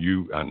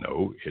happen. I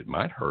know it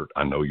might hurt.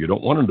 I know you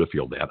don't want them to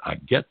feel that. I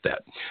get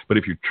that. But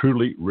if you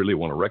truly, really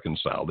want to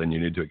reconcile, then you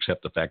need to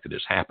accept the fact that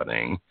it's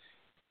happening.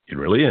 It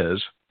really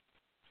is.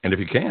 And if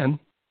you can,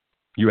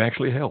 you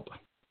actually help.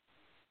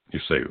 You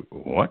say,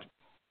 what?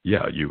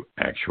 Yeah, you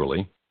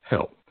actually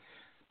help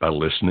by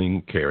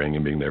listening, caring,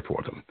 and being there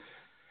for them.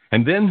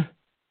 And then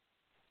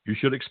you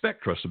should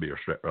expect trust to be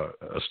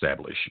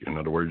established. In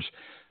other words,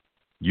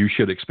 you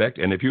should expect,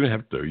 and if you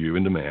have to, you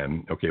and the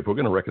man, okay, if we're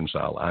going to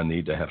reconcile, I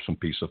need to have some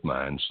peace of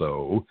mind.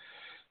 So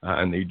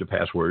I need the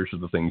passwords to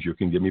the things you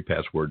can give me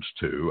passwords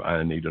to.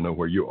 I need to know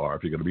where you are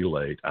if you're going to be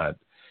late.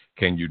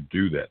 Can you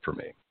do that for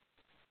me?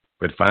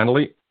 But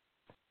finally,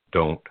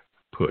 don't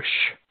push.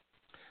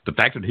 The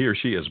fact that he or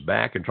she is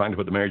back and trying to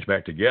put the marriage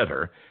back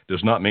together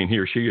does not mean he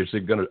or she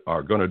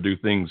are going to do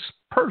things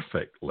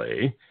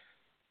perfectly,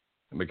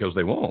 because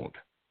they won't.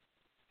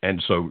 And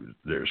so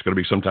there's going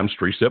to be sometimes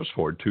 3 steps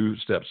forward, 2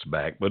 steps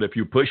back. But if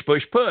you push,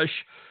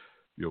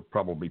 you'll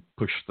probably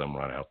push them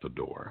right out the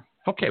door.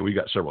 Okay, we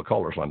got several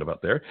callers lined up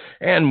out there.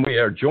 And we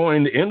are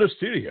joined in the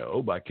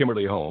studio by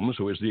Kimberly Holmes,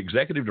 who is the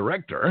executive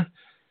director,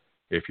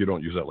 if you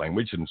don't use that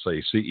language, and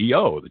say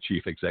CEO, the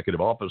chief executive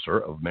officer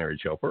of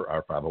Marriage Helper,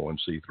 our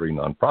 501c3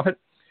 nonprofit.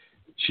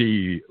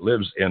 She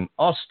lives in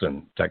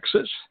Austin,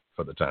 Texas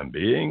for the time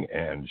being,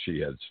 and she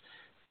has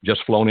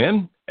just flown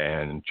in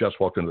and just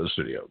walked into the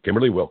studio.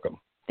 Kimberly, welcome.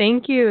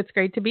 Thank you. It's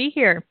great to be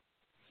here.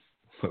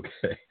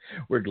 Okay.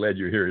 We're glad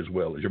you're here as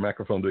well. Is your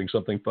microphone doing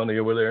something funny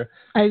over there?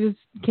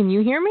 Can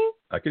you hear me?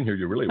 I can hear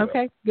you really well.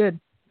 Okay, good.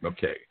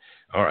 Okay.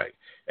 All right.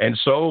 And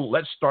so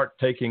let's start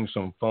taking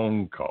some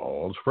phone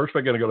calls. First,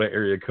 we're going to go to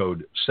area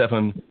code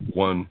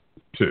 712.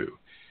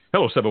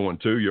 Hello,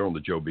 712. You're on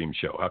the Joe Beam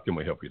Show. How can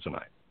we help you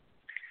tonight?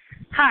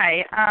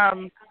 Hi.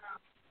 I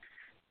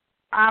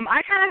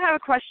kind of have a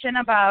question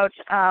about,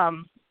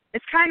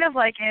 it's kind of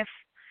like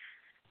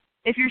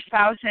if your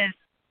spouse is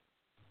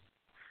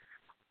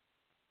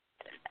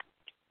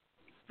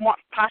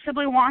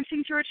possibly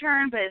wanting to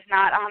return but is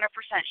not 100%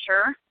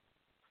 sure.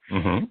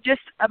 Mm-hmm.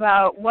 Just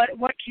about what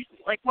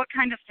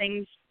kind of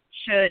things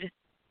should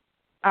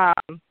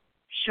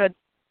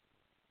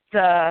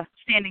the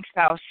standing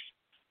spouse,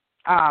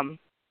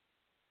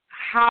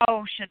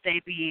 how should they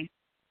be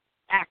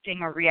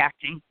acting or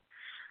reacting?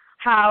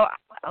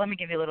 Let me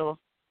give you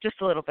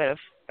just a little bit of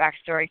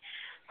backstory.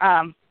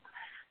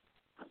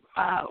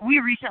 We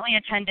recently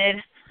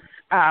attended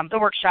the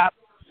workshop,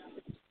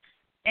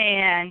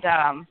 and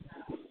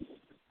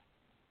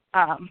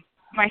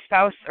my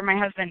spouse or my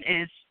husband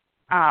is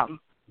at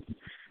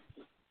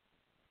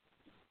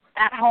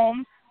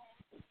home,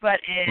 but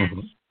is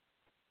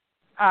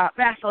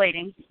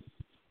vacillating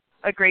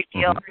a great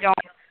deal.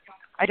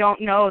 I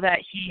don't know that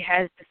he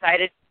has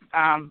decided.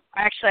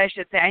 Actually, I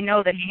should say I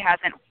know that he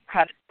hasn't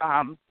cut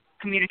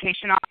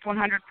communication off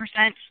 100%.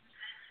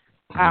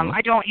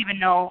 I don't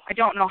know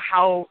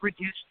how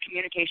reduced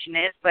communication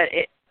is, but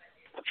it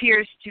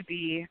appears to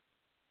be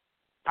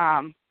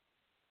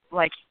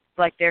like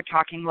they're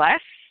talking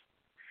less.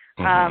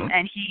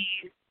 And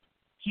he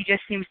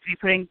just seems to be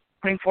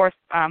putting forth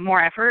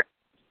more effort,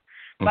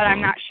 but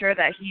I'm not sure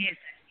that he is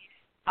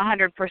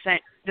 100%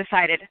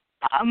 decided.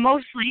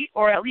 Mostly,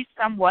 or at least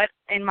somewhat,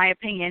 in my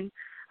opinion,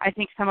 I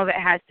think some of it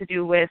has to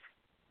do with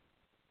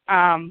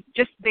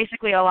just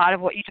basically a lot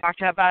of what you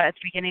talked about at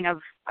the beginning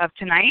of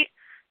tonight,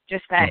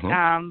 just that,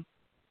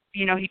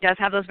 he does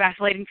have those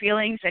vacillating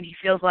feelings, and he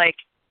feels like,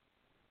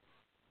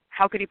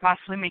 how could he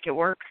possibly make it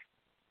work?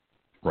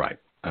 Right.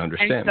 I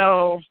understand. And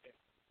so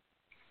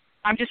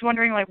I'm just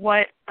wondering, what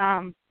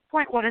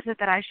is it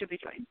that I should be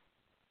doing?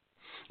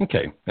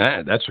 Okay.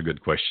 That's a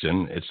good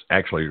question. It's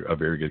actually a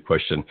very good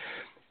question.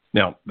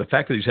 Now, the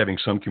fact that he's having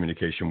some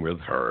communication with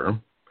her,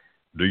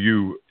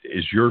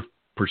 is your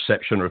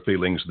perception or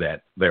feelings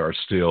that they are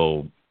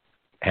still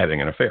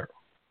having an affair?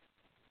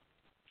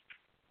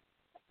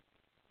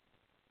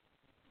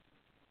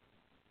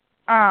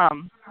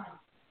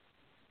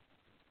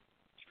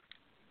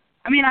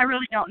 I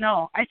really don't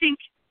know. I think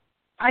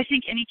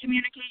any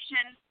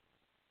communication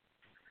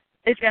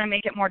is going to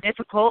make it more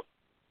difficult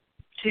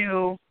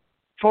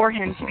for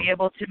him to be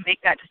able to make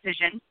that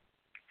decision.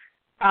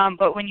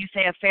 But when you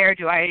say affair,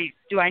 do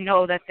I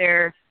know that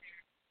they're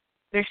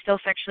still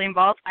sexually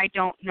involved? I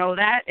don't know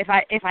that. If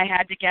I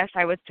had to guess,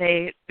 I would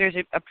say there's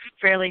a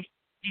fairly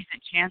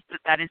decent chance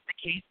that is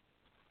the case.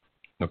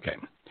 Okay.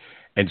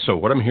 And so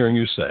what I'm hearing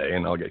you say,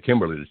 and I'll get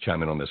Kimberly to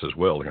chime in on this as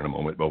well here in a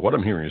moment, but what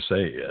I'm hearing you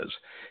say is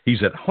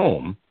he's at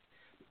home.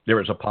 There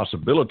is a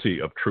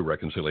possibility of true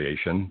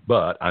reconciliation,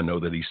 but I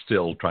know that he's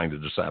still trying to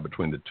decide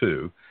between the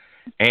two.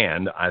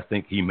 And I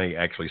think he may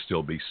actually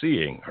still be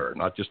seeing her,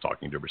 not just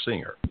talking to her, but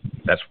seeing her.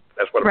 That's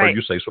what I've heard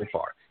you say so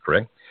far,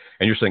 correct?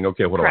 And you're saying,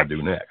 okay, what do I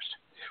do next?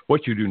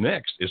 What you do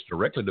next is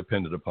directly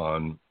dependent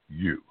upon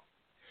you.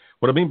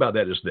 What I mean by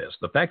that is this.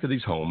 The fact that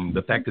he's home,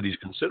 the fact that he's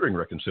considering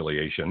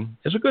reconciliation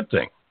is a good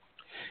thing.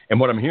 And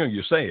what I'm hearing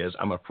you say is,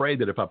 I'm afraid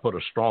that if I put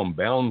a strong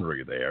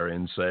boundary there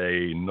and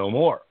say, no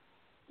more,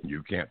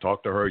 you can't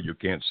talk to her, you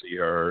can't see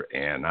her,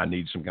 and I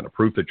need some kind of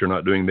proof that you're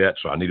not doing that,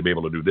 so I need to be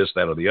able to do this,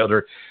 that, or the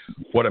other.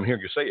 What I'm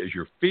hearing you say is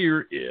your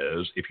fear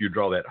is if you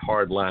draw that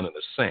hard line in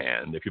the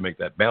sand, if you make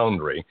that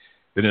boundary,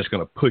 then it's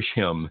going to push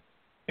him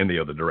in the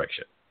other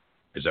direction.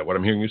 Is that what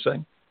I'm hearing you say?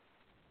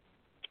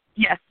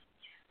 Yes.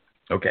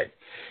 Okay.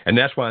 And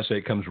that's why I say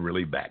it comes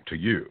really back to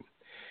you.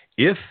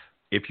 If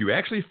you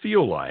actually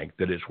feel like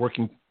that it's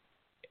working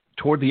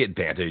toward the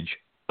advantage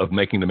of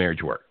making the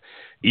marriage work,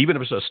 even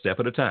if it's a step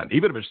at a time,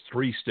 even if it's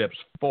 3 steps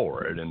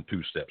forward and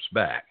 2 steps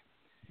back,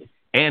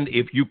 and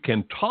if you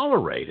can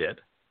tolerate it,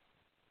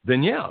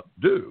 then yeah,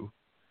 do.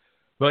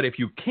 But if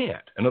you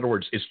can't, in other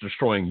words, it's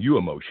destroying you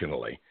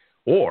emotionally,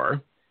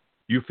 or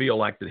you feel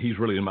like that he's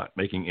really not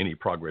making any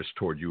progress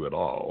toward you at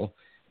all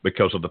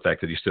because of the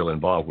fact that he's still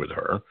involved with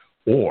her,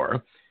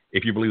 or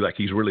if you believe like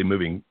he's really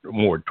moving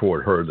more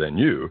toward her than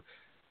you,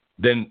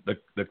 then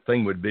the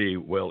thing would be,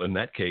 well, in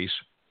that case,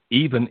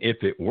 even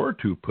if it were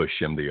to push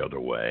him the other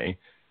way,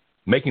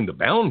 making the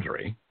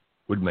boundary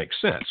would make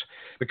sense.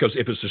 Because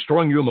if it's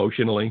destroying you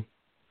emotionally,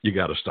 you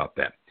got to stop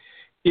that.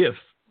 If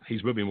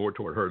he's moving more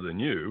toward her than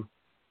you,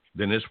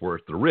 then it's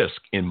worth the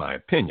risk, in my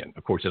opinion.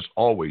 Of course, it's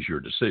always your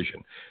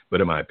decision, but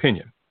in my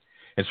opinion.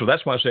 And so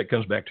that's why I say it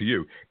comes back to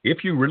you.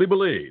 If you really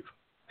believe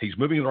he's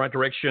moving in the right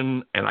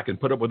direction and I can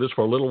put up with this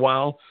for a little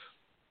while,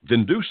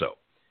 then do so.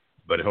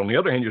 But if on the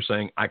other hand, you're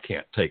saying, I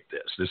can't take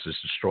this, this is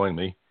destroying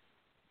me,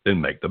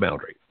 then make the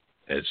boundary.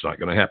 It's not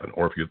going to happen.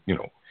 Or if you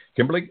know,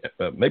 Kimberly,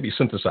 maybe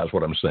synthesize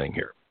what I'm saying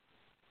here.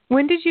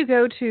 When did you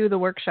go to the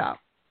workshop?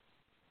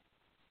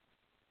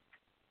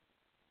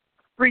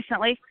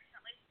 Recently.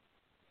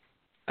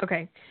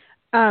 Okay.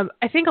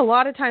 I think a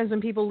lot of times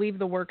when people leave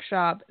the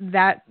workshop,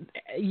 this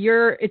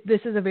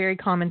is a very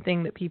common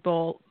thing that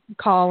people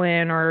call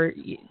in or,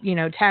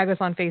 tag us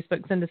on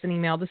Facebook, send us an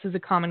email. This is a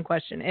common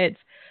question. It's,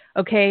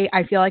 okay,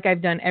 I feel like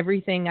I've done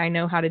everything I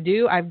know how to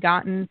do. I've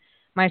gotten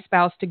my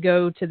spouse to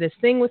go to this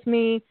thing with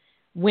me.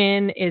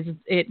 When is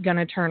it going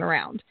to turn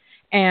around?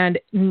 And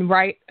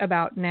right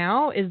about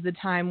now is the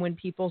time when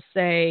people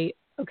say,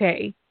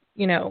 okay,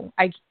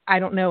 I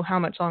don't know how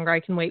much longer I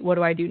can wait. What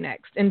do I do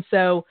next? And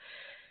so,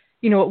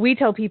 what we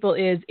tell people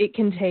is it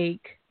can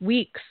take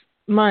weeks,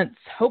 months,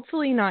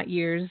 hopefully not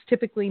years,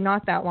 typically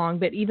not that long,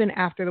 but even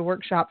after the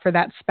workshop for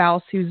that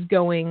spouse who's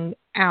going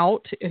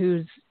out,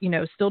 who's,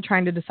 still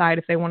trying to decide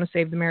if they want to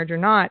save the marriage or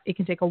not, it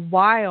can take a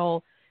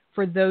while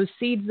for those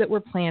seeds that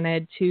were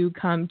planted to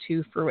come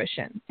to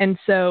fruition. And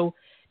so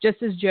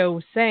just as Joe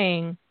was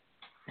saying,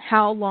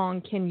 how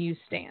long can you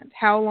stand?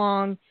 How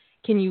long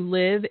can you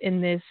live in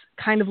this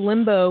kind of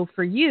limbo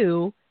for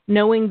you,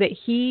 knowing that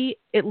he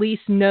at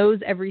least knows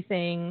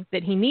everything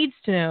that he needs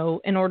to know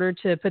in order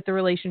to put the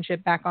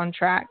relationship back on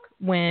track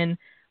when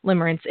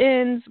limerence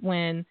ends,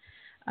 when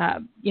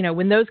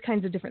those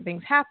kinds of different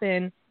things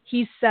happen,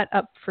 he's set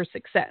up for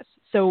success.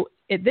 So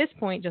at this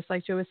point, just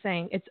like Joe was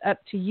saying, it's up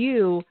to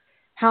you.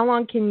 How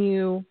long can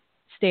you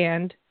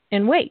stand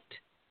and wait?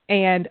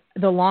 And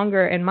the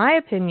longer, in my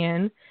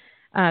opinion,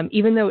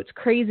 even though it's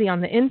crazy on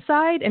the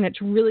inside and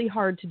it's really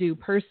hard to do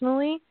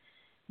personally,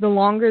 the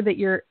longer that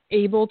you're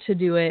able to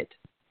do it,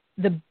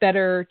 the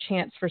better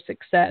chance for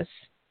success.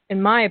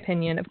 In my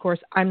opinion, of course,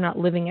 I'm not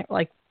living it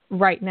like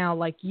right now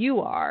like you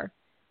are,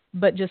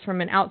 but just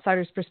from an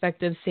outsider's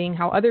perspective, seeing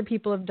how other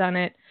people have done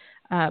it,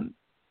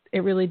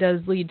 it really does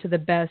lead to the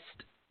best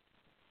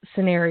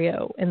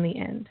scenario in the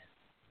end.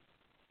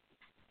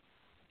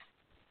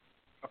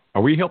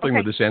 Are we helping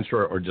with this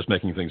answer or just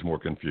making things more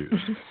confused?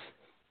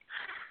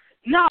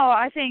 No,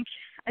 I think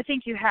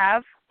you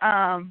have.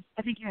 I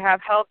think you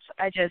have helped.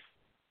 I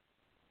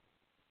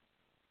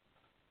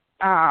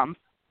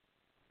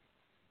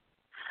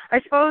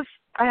suppose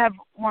I have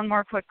one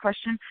more quick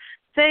question.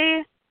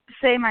 Say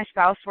my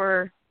spouse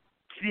were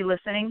to be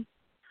listening.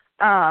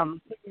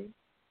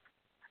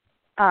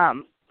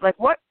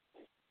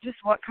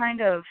 What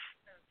kind of,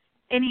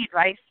 any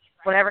advice,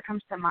 whatever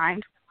comes to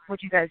mind, would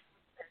you guys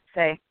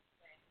say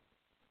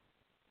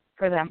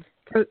for them?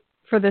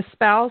 For the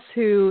spouse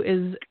who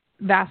is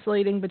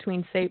vacillating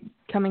between, say,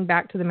 coming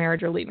back to the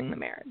marriage or leaving the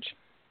marriage.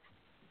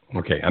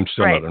 Okay, I'm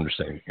still not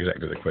understanding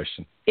exactly the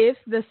question. If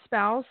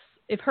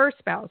her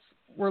spouse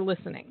were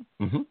listening,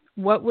 mm-hmm.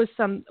 what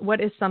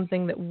is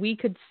something that we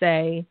could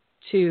say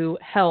to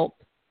help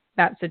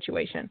that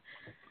situation?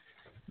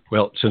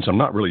 Well, since I'm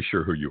not really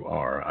sure who you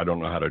are, I don't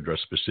know how to address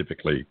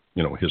specifically,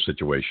 his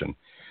situation.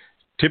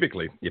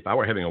 Typically, if I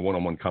were having a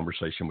one-on-one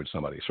conversation with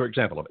somebody, for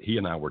example, if he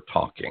and I were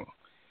talking,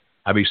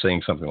 I'd be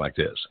saying something like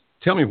this.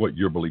 Tell me what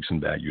your beliefs and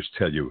values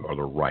tell you are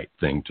the right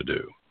thing to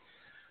do.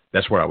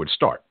 That's where I would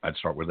start. I'd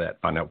start with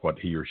that, find out what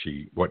he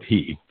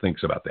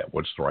thinks about that.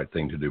 What's the right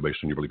thing to do based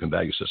on your belief and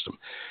value system?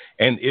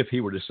 And if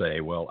he were to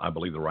say, well, I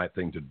believe the right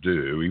thing to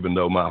do, even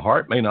though my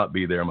heart may not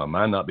be there, my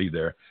mind might not be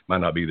there,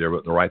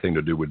 but the right thing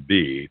to do would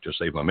be to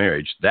save my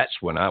marriage, that's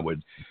when I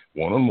would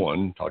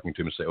one-on-one talking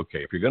to him and say, okay,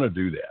 if you're going to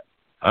do that,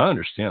 I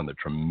understand the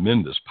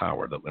tremendous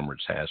power that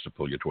limerence has to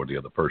pull you toward the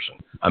other person.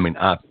 I mean,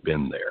 I've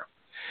been there.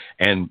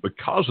 And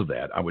because of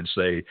that, I would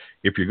say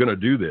if you're going to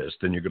do this,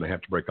 then you're going to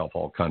have to break off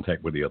all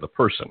contact with the other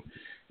person.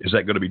 Is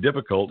that going to be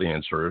difficult? The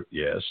answer,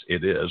 yes,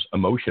 it is.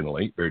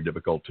 Emotionally, very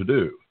difficult to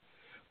do.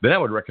 Then I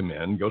would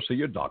recommend go see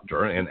your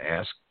doctor and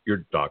ask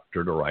your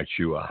doctor to write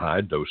you a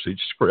high dosage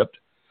script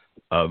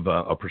of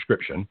a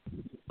prescription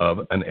of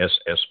an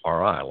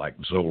SSRI like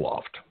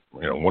Zoloft.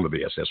 One of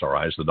the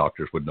SSRIs, the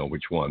doctors would know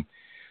which one,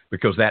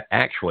 because that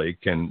actually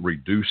can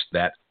reduce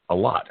that a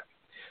lot.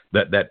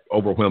 That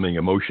overwhelming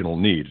emotional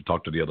need to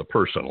talk to the other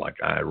person, like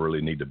I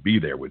really need to be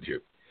there with you.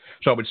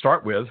 So I would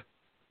start with,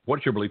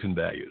 what's your belief in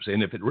values?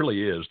 And if it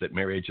really is that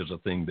marriage is a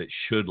thing that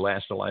should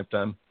last a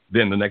lifetime,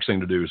 then the next thing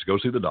to do is go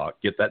see the doc,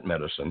 get that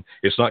medicine.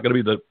 It's not going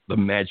to be the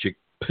magic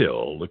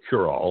pill, the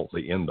cure-all,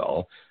 the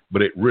end-all,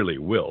 but it really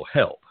will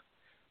help.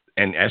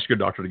 And ask your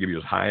doctor to give you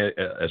as high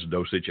as a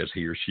dosage as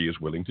he or she is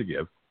willing to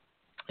give.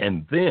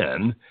 And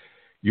then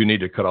you need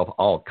to cut off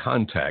all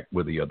contact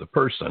with the other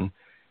person.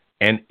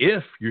 And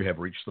if you have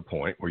reached the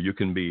point where you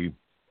can be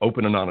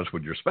open and honest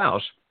with your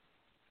spouse,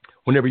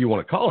 whenever you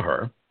want to call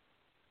her,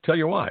 tell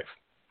your wife.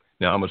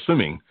 Now, I'm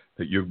assuming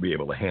that you'll be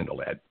able to handle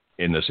that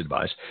in this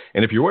advice.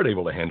 And if you weren't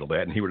able to handle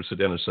that and he were to sit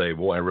down and say,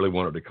 boy, I really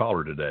wanted to call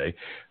her today,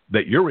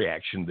 that your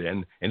reaction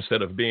then,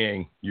 instead of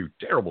being, you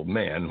terrible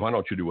man, why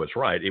don't you do what's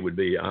right? It would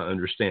be, I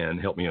understand,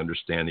 help me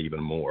understand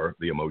even more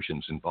the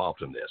emotions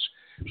involved in this,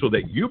 so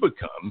that you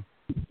become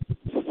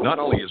not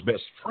only his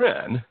best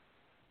friend,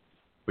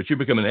 but you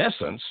become, in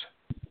essence,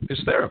 his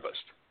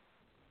therapist.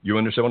 You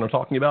understand what I'm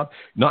talking about?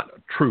 Not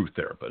a true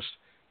therapist,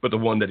 but the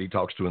one that he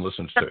talks to and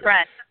listens to.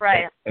 Friend,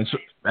 right. And so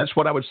that's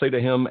what I would say to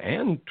him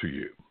and to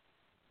you.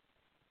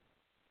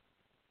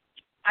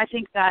 I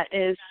think that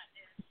is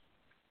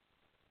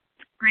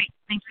great.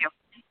 Thank you.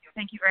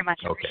 Thank you very much.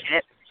 I appreciate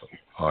it.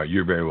 All right,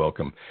 you're very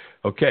welcome.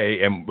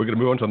 Okay, and we're going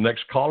to move on to the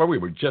next caller. We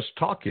were just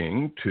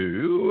talking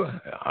to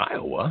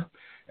Iowa.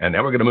 And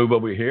now we're going to move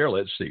over here.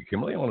 Let's see.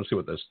 Kimberly, I want to see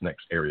what this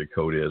next area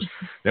code is.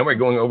 Then we're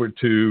going over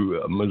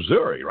to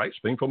Missouri, right?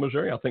 Springfield,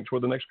 Missouri, I think is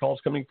where the next call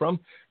is coming from.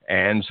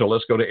 And so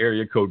let's go to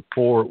area code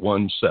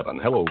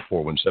 417. Hello,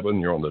 417.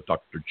 You're on the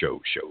Dr. Joe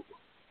Show.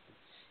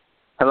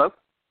 Hello?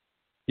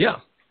 Yeah.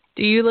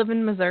 Do you live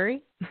in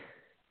Missouri?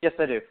 Yes,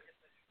 I do.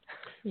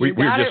 You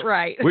got it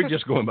right. We're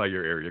just going by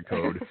your area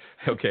code.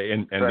 Okay,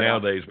 and right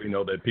nowadays we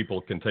know that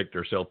people can take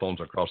their cell phones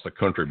across the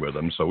country with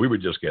them, so we were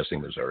just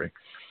guessing Missouri.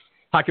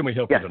 How can we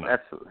help you tonight? Yes,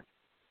 absolutely.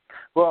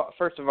 Well,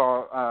 first of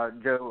all,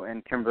 Joe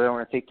and Kimberly, I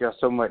want to thank you all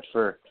so much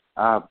for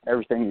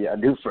everything you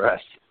do for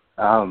us,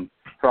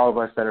 for all of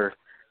us that are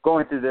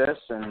going through this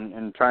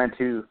and trying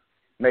to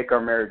make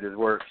our marriages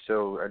work.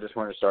 So I just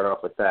want to start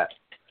off with that.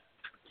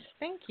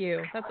 Thank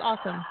you. That's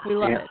awesome. We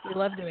love it. We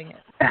love doing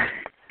it.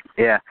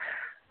 Yeah.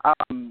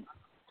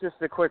 Just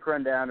a quick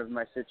rundown of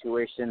my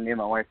situation. Me and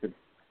my wife have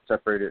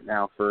separated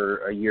now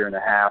for a year and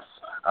a half.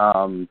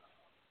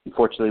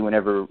 Unfortunately,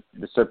 whenever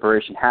the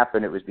separation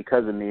happened, it was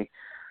because of me.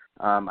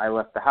 I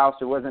left the house.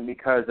 It wasn't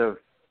because of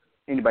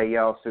anybody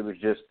else. It was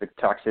just the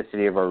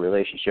toxicity of our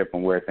relationship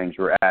and where things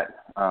were at,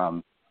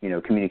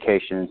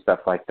 communication and stuff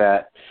like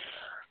that.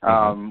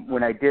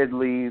 When I did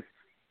leave,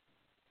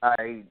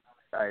 I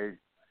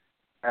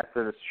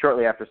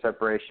shortly after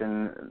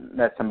separation,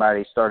 met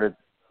somebody, started,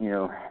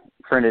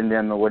 friending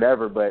them or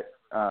whatever. But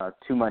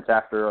 2 months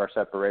after our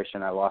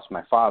separation, I lost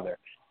my father,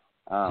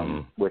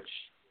 which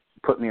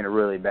put me in a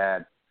really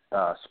bad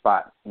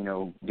spot,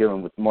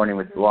 dealing with mourning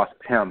with the loss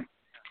of him.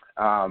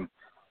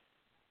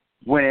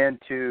 Went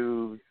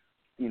into,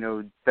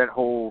 that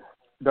whole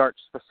dark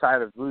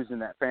side of losing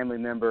that family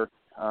member.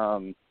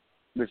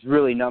 Was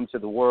really numb to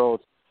the world.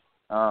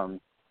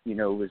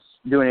 Was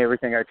doing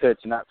everything I could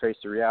to not face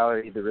the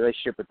reality. The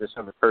relationship with this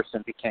other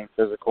person became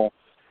physical,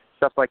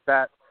 stuff like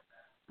that.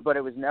 But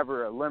it was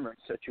never a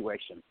limerence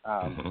situation.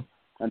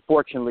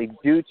 Unfortunately,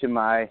 due to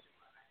my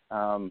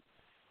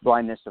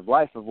blindness of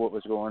life of what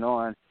was going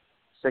on,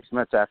 6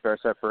 months after our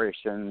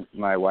separation,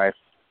 my wife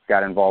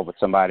got involved with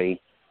somebody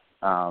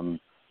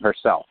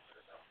herself,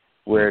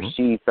 where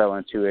she fell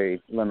into a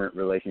limerent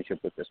relationship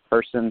with this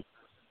person.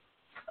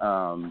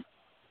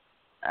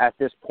 At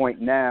this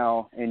point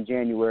now, in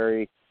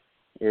January,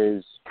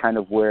 is kind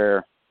of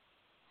where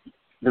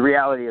the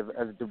reality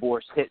of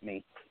divorce hit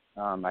me.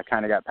 I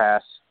kind of got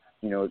past,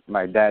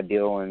 my dad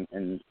deal and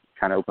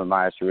kind of opened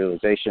my eyes to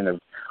realization of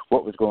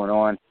what was going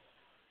on.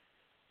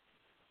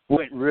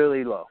 Went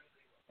really low.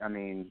 I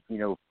mean,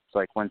 it's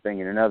like one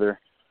thing and another.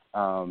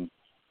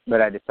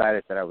 But I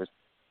decided that I was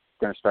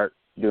going to start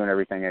doing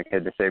everything I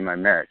could to save my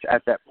marriage.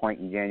 At that point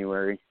in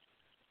January,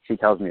 she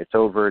tells me it's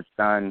over, it's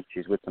done,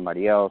 she's with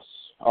somebody else,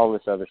 all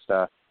this other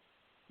stuff.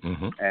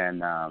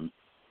 And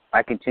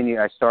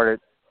I started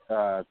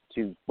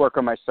to work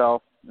on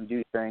myself and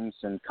do things.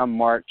 And come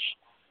March,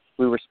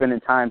 we were spending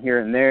time here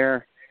and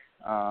there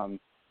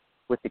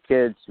with the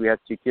kids. We had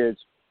 2 kids.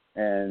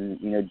 And,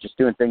 just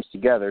doing things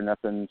together,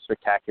 nothing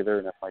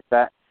spectacular, nothing like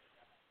that.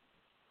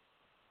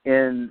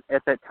 And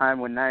at that time,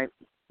 one night,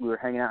 we were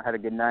hanging out, had a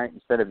good night.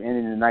 Instead of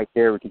ending the night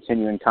there, we're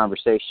continuing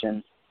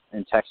conversation.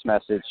 in text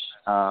message.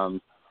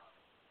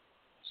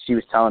 She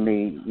was telling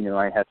me, you know,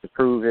 I had to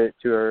prove it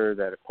to her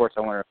that, of course,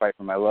 I wanted to fight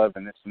for my love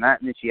and this and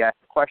that. And then she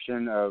asked the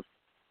question of,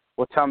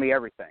 well, tell me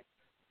everything.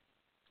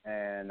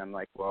 And I'm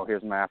like, well,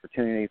 here's my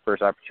opportunity,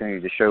 first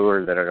opportunity to show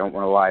her that I don't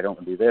want to lie, I don't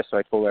want to do this. So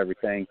I told her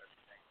everything,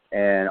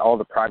 and all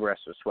the progress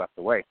was swept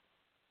away.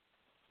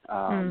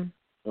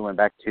 We went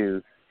back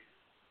to,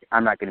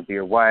 I'm not going to be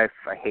your wife,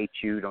 I hate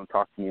you, don't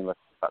talk to me unless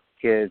it's about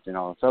the kids and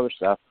all this other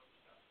stuff.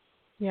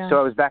 Yeah. So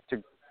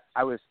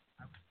I was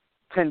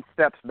 10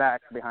 steps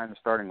back behind the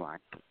starting line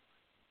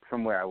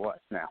from where I was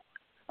now.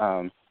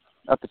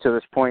 Up until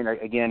this point,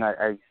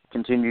 I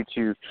continue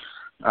to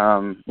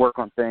work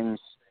on things,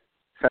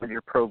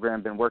 7-year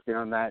program, been working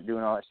on that,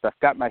 doing all that stuff,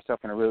 got myself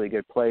in a really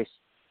good place.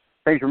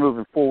 Things were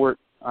moving forward.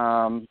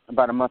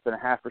 About a month and a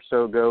half or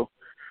so ago,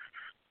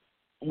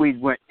 we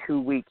went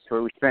 2 weeks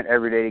where we spent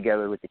every day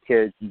together with the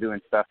kids and doing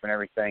stuff and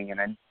everything, and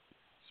I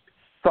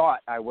thought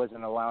I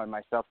wasn't allowing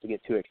myself to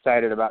get too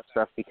excited about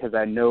stuff because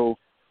I know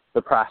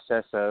the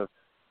process of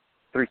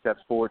 3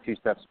 steps forward, 2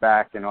 steps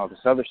back, and all this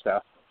other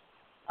stuff.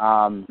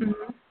 And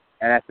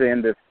at the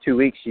end of 2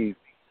 weeks, she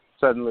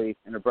suddenly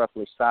and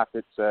abruptly stopped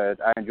it, said,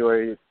 I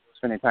enjoy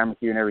spending time with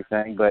you and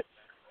everything, but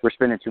we're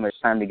spending too much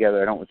time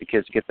together. I don't want the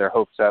kids to get their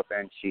hopes up,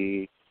 and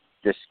she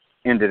just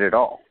ended it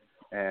all.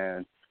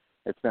 And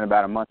it's been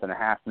about a month and a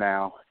half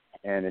now,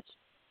 and it's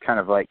kind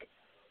of like,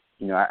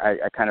 you know, I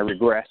kind of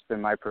regressed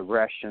in my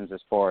progressions as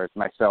far as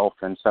myself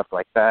and stuff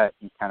like that,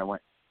 and kind of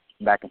went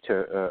back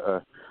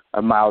into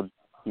a mild,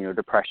 you know,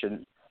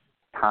 depression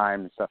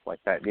time and stuff like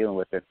that, dealing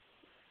with it.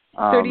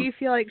 So do you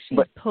feel like she's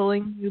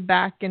pulling you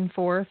back and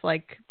forth,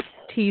 like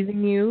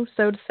teasing you,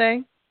 so to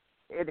say?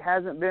 It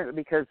hasn't been,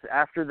 because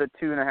after the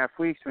 2.5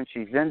 weeks when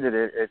she's ended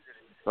it, it's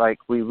like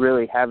we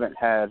really haven't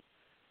had,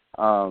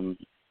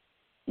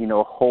 you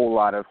know, a whole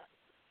lot of,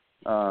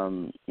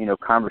 you know,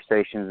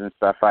 conversations and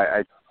stuff.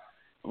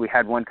 We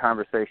had one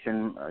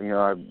conversation, you know,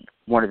 I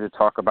wanted to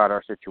talk about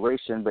our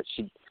situation, but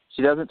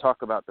she doesn't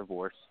talk about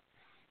divorce.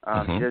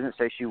 She doesn't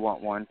say she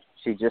wants one.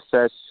 She just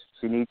says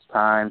she needs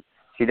time.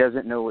 She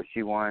doesn't know what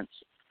she wants.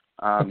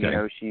 You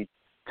know, she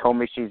told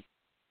me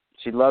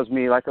she loves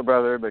me like a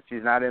brother, but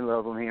she's not in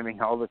love with me. I mean,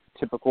 all the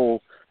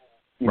typical,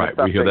 you know,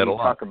 stuff we hear that you a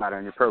lot. talk about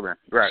in your program.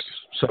 Right.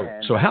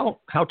 So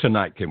how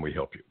tonight can we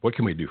help you? What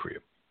can we do for you?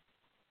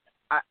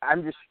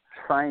 I'm just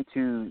trying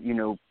to, you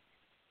know,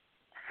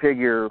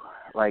 figure,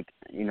 like,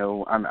 you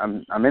know,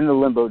 I'm in the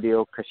limbo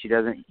deal because she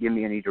doesn't give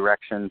me any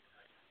direction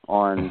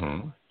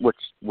on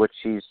what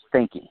she's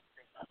thinking.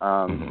 You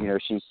know,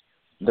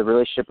 the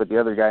relationship with the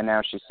other guy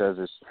now, she says,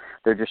 is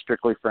they're just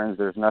strictly friends.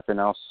 There's nothing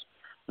else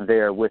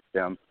there with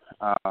them.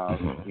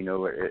 You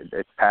know,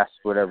 it's past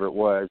whatever it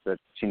was, that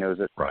she knows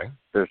that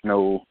there's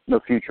no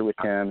future with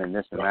him and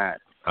this and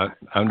that. I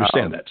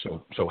understand that.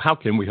 So how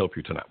can we help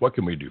you tonight? What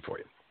can we do for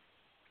you?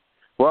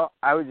 Well,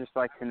 I would just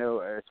like to know,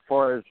 as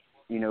far as,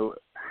 you know,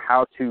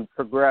 how to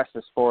progress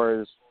as far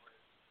as,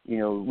 you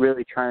know,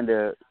 really trying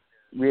to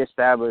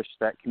reestablish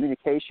that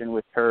communication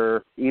with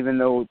her, even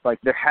though, like,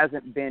 there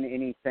hasn't been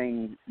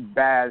anything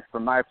bad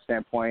from my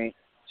standpoint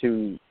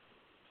to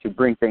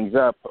bring things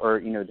up or,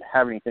 you know, to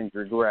have anything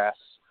regress,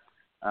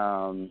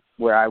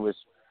 where I was,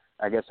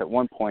 I guess, at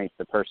one point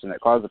the person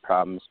that caused the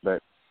problems,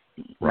 but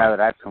now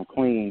that I've come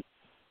clean,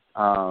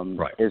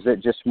 is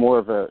it just more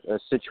of a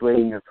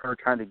situation of her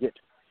trying to get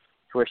to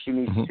where she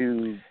needs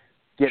to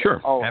get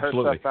all her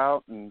stuff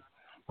out? And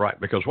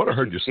because what I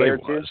heard you say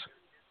was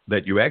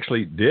that you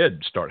actually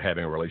did start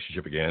having a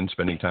relationship again,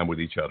 spending time with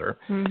each other.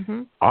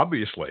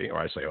 Obviously, or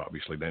I say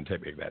obviously, then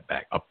take that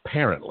back.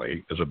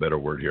 Apparently is a better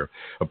word here.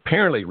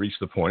 Apparently reached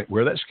the point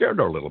where that scared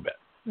her a little bit.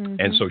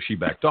 And so she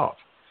backed off.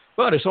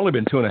 But it's only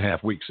been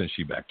 2.5 weeks since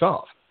she backed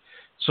off.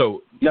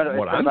 So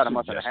what I'm about a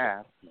month and a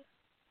half.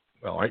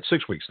 Well, all right,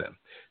 6 weeks then.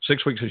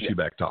 6 weeks since she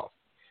backed off.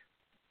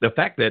 The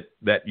fact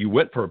that you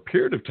went for a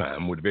period of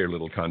time with very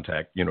little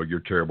contact, you know, you're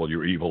terrible,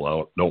 you're evil,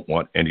 I don't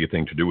want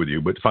anything to do with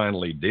you, but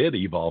finally did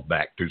evolve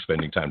back to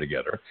spending time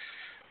together,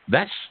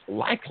 that's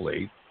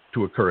likely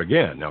to occur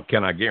again. Now,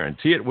 can I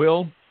guarantee it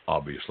will?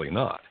 Obviously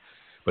not.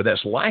 But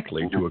that's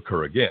likely to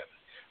occur again.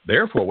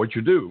 Therefore, what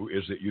you do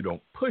is that you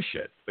don't push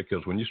it,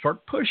 because when you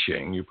start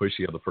pushing, you push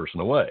the other person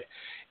away.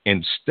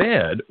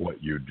 Instead,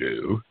 what you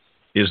do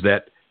is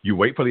that you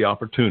wait for the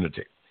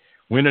opportunity.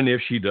 When and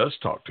if she does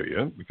talk to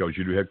you, because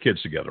you do have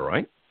kids together,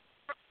 right?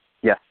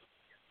 Yes.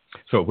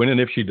 So when and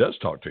if she does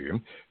talk to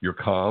you, you're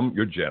calm,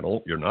 you're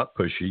gentle, you're not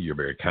pushy, you're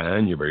very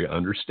kind, you're very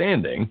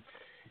understanding,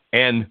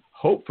 and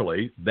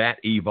hopefully that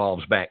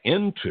evolves back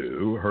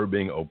into her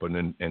being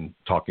open and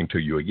talking to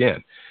you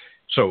again.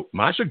 So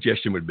my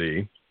suggestion would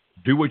be,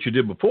 do what you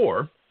did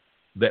before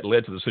that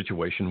led to the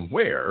situation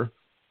where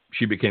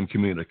she became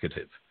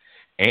communicative.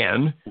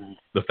 And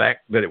the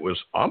fact that it was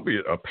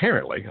obvious,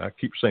 apparently, I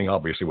keep saying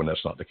obviously when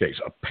that's not the case,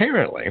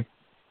 apparently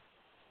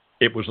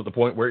it was at the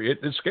point where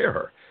it did scare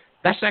her.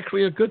 That's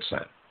actually a good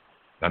sign.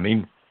 I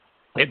mean,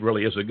 it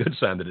really is a good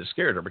sign that it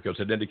scared her, because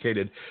it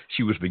indicated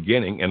she was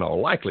beginning, in all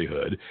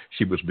likelihood,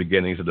 she was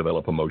beginning to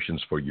develop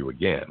emotions for you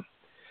again.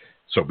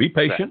 So be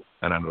patient,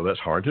 and I know that's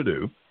hard to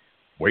do,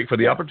 Wait for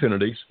the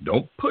opportunities.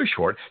 Don't push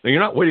for it. Now,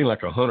 you're not waiting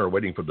like a hunter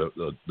waiting for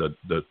the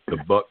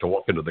buck to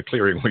walk into the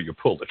clearing where you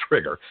pull the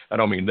trigger. I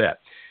don't mean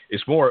that.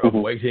 It's more of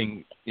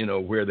waiting,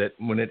 where that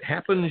when it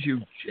happens, you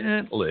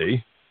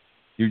gently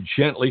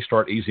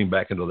start easing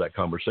back into that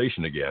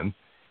conversation again.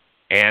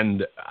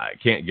 And I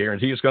can't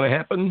guarantee it's going to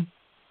happen,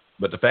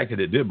 but the fact that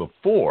it did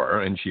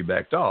before and she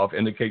backed off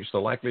indicates the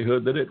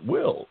likelihood that it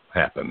will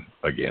happen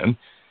again.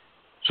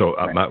 So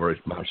my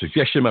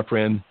suggestion, my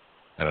friend,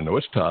 and I know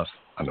it's tough,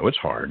 I know it's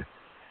hard,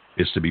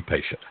 is to be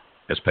patient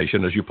as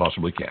you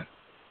possibly can.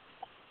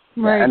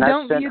 Right. And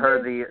don't I sent view her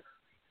this, the.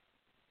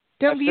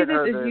 Don't view this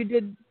as you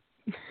did.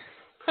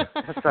 You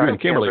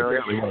and Kimberly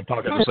apparently want to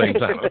talk at the same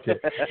time. Okay,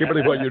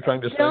 Kimberly, what you're trying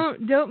to say?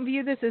 Don't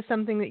view this as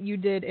something that you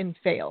did and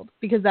failed,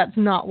 because that's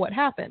not what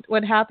happened.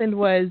 What happened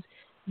was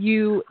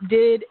you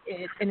did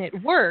it and it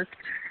worked,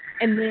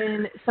 and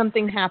then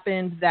something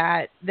happened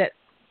that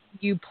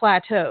you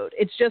plateaued.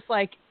 It's just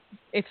like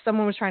if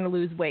someone was trying to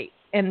lose weight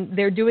and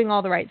they're doing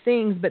all the right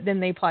things, but then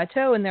they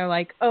plateau and they're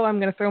like, oh, I'm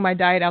going to throw my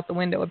diet out the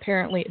window.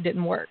 Apparently it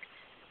didn't work.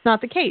 It's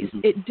not the case.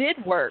 It did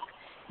work.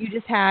 You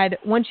just had,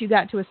 once you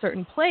got to a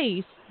certain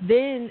place,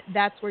 then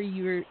that's when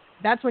you're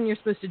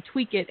supposed to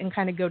tweak it and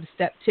kind of go to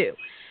step 2.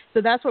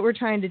 So that's what we're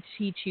trying to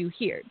teach you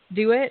here.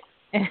 Do it,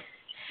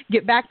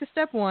 get back to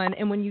step 1.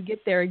 And when you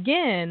get there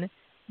again,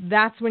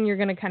 that's when you're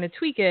going to kind of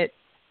tweak it,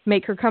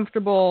 make her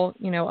comfortable,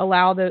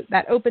 allow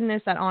that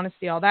openness, that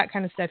honesty, all that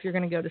kind of stuff. You're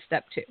going to go to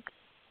step 2.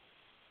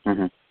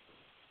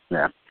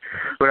 Yeah.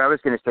 What I was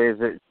going to say is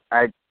that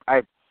I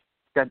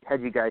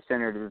had you guys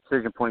send her the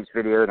Decision Points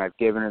video, and I've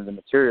given her the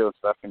material and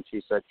stuff, and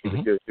she said she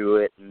would go through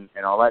it and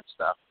all that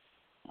stuff.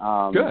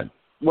 Good.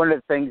 One of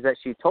the things that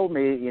she told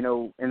me,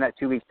 in that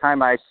 2 weeks'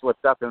 time, I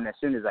slipped up, and as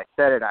soon as I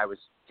said it, I was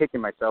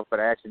kicking myself, but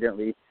I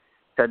accidentally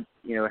said,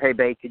 hey,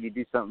 Bae, could you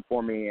do something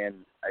for me? And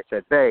I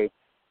said, Bae,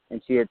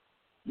 and she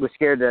was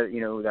scared that,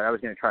 that I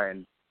was going to try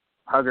and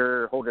hug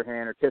her, hold her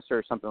hand, or kiss her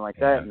or something like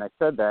that, and I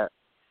said that.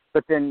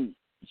 But then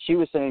she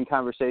was saying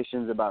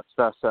conversations about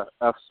stuff,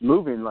 us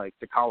moving like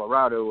to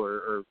Colorado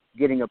or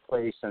getting a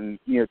place and,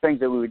 things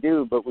that we would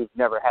do, but we've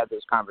never had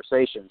those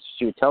conversations.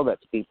 She would tell that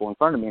to people in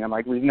front of me. And I'm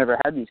like, we've never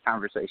had these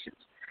conversations,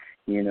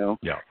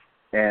 Yeah.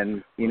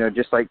 And,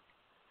 just like,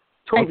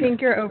 I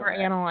think you're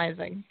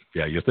overanalyzing.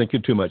 Yeah, you're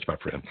thinking too much, my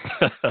friend.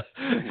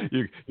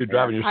 You're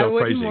driving yourself crazy. I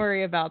wouldn't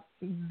worry about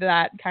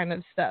that kind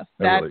of stuff.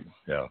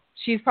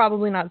 She's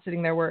probably not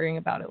sitting there worrying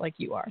about it like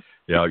you are.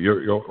 Yeah,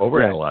 you're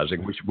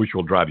overanalyzing, which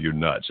will drive you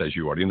nuts, as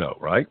you already know,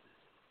 right?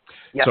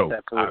 Yes, so,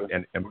 absolutely.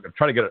 And we're going to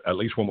try to get at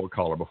least one more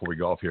caller before we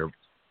go off here.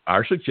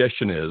 Our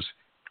suggestion is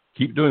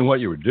keep doing what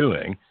you were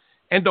doing,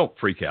 and don't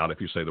freak out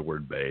if you say the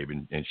word babe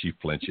and she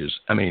flinches.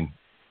 I mean,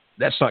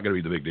 that's not going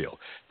to be the big deal.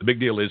 The big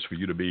deal is for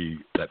you to be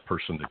that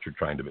person that you're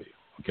trying to be.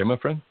 Okay, my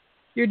friend?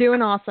 You're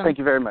doing awesome. Thank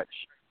you very much.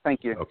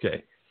 Thank you.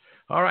 Okay.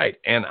 All right.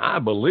 And I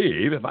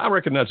believe, if I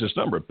recognize this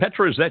number,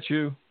 Petra, is that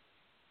you?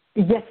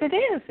 Yes, it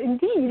is,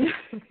 indeed.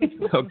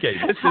 Okay.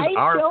 This is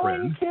our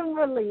friend.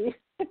 Kimberly.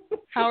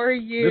 How are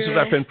you? This is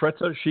our friend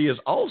Petra. She is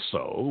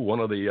also one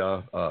of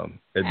the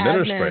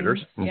administrators,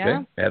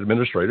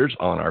 administrators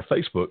on our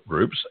Facebook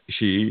groups.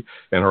 She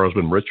and her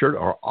husband Richard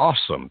are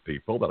awesome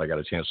people that I got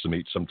a chance to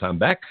meet sometime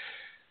back.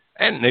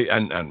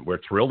 And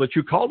we're thrilled that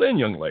you called in,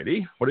 young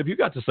lady. What have you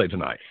got to say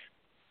tonight?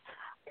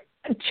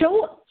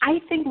 Joe, I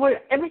think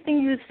everything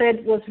you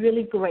said was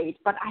really great,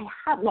 but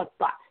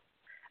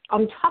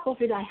on top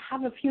of it, I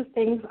have a few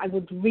things I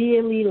would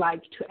really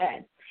like to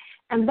add.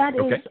 And that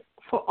is,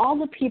 for all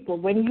the people,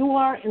 when you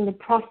are in the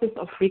process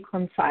of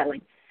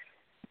reconciling,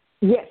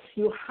 yes,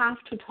 you have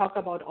to talk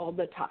about all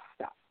the tough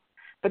stuff.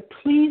 But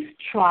please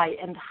try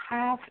and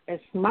have as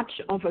much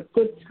of a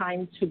good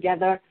time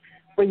together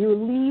where you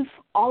leave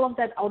all of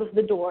that out of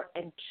the door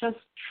and just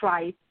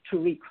try to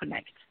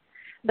reconnect.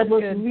 That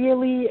was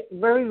really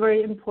very,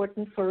 very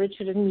important for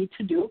Richard and me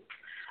to do.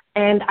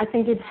 And I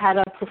think it had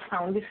a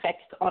profound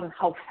effect on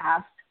how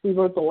fast we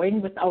were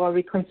going with our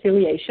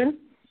reconciliation.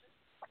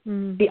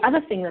 The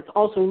other thing that's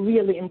also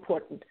really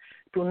important,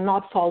 do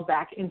not fall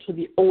back into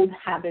the old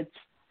habits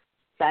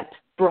that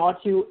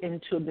brought you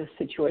into this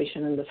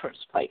situation in the first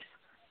place.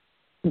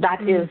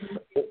 That is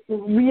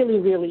really,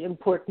 really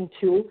important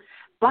too.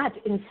 But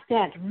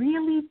instead,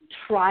 really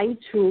try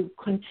to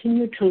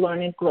continue to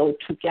learn and grow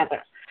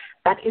together.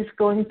 That is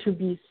going to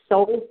be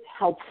so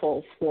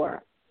helpful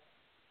for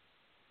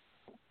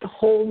the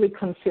whole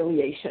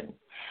reconciliation.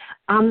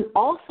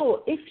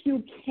 Also, if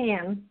you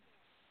can,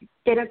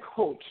 get a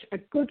coach, a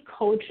good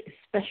coach,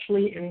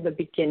 especially in the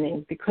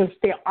beginning, because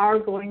there are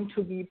going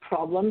to be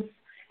problems,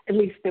 at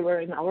least they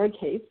were in our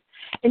case.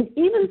 And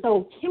even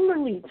though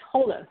Kimberly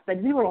told us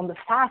that we were on the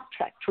fast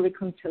track to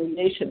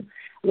reconciliation,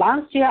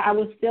 last year I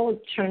was still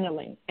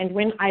journaling. And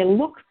when I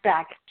look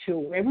back to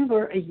where we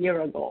were a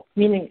year ago,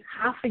 meaning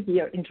half a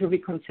year into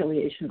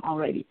reconciliation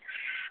already,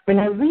 when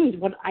I read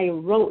what I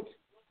wrote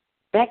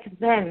back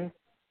then,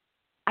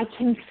 I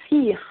can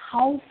see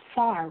how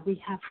far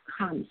we have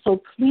come.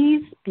 So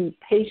please be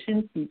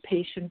patient, be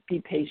patient, be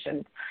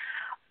patient.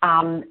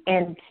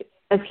 And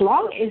as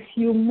long as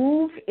you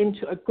move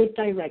into a good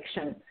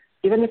direction,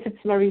 even if it's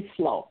very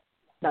slow.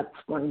 That's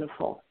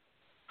wonderful.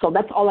 So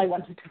that's all I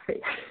wanted to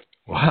say.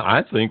 Well,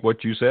 I think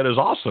what you said is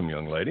awesome,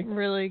 young lady.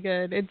 Really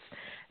good.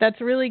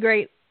 That's a really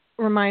great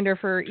reminder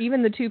for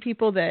even the two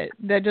people that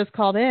just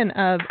called in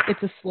of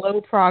it's a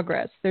slow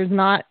progress. There's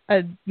not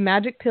a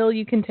magic pill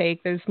you can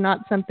take. There's not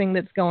something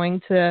that's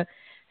going to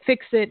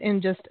fix it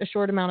in just a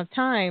short amount of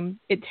time.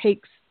 It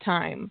takes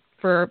time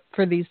for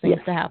these things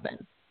to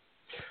happen.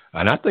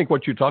 And I think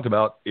what you talked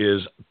about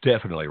is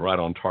definitely right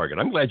on target.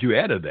 I'm glad you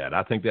added that.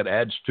 I think that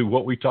adds to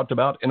what we talked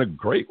about in a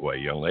great way,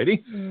 young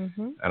lady.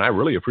 Mm-hmm. And I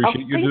really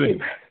appreciate you doing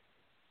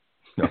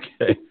that.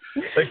 Okay.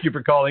 Thank you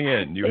for calling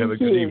in. You have a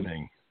good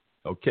evening.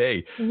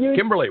 Okay.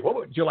 Kimberly, what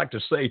would you like to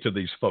say to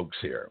these folks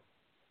here?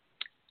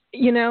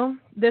 You know,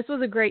 this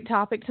was a great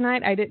topic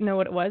tonight. I didn't know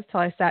what it was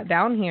till I sat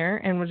down here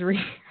and was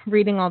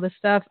reading all this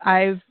stuff.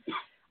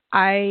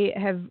 I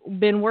have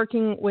been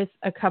working with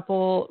a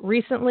couple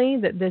recently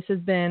that this has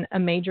been a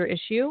major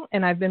issue,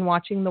 and I've been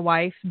watching the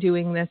wife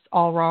doing this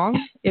all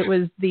wrong. It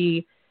was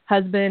the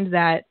husband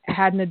that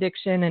had an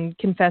addiction and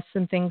confessed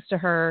some things to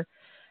her,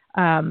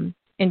 and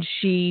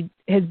she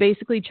has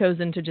basically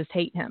chosen to just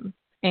hate him.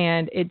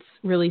 And it's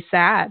really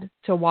sad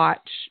to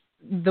watch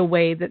the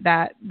way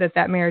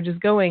that marriage is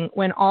going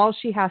when all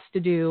she has to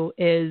do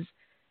is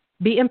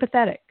be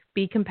empathetic,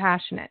 be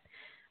compassionate,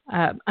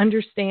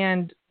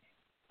 understand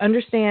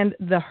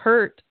the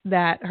hurt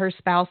that her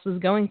spouse was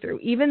going through.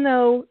 Even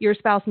though your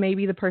spouse may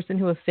be the person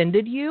who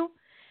offended you,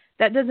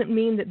 that doesn't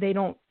mean that they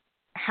don't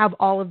have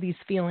all of these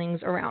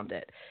feelings around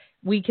it.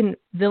 We can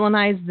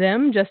villainize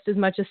them just as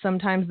much as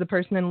sometimes the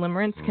person in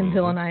limerence can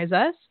villainize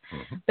us.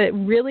 Mm-hmm. But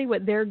really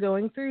what they're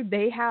going through,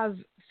 they have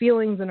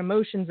feelings and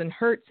emotions and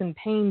hurts and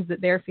pains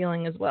that they're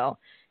feeling as well.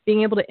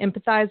 Being able to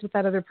empathize with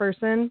that other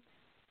person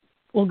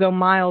will go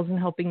miles in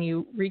helping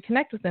you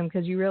reconnect with them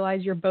because you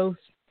realize you're both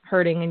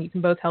hurting and you can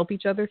both help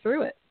each other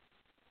through it.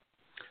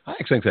 I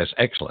think that's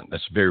excellent.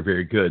 That's very,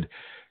 very good.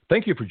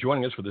 Thank you for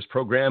joining us for this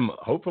program.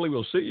 Hopefully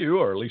we'll see you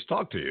or at least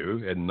talk to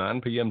you at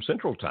 9 p.m.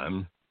 Central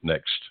Time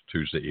next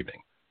Tuesday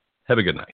evening. Have a good night.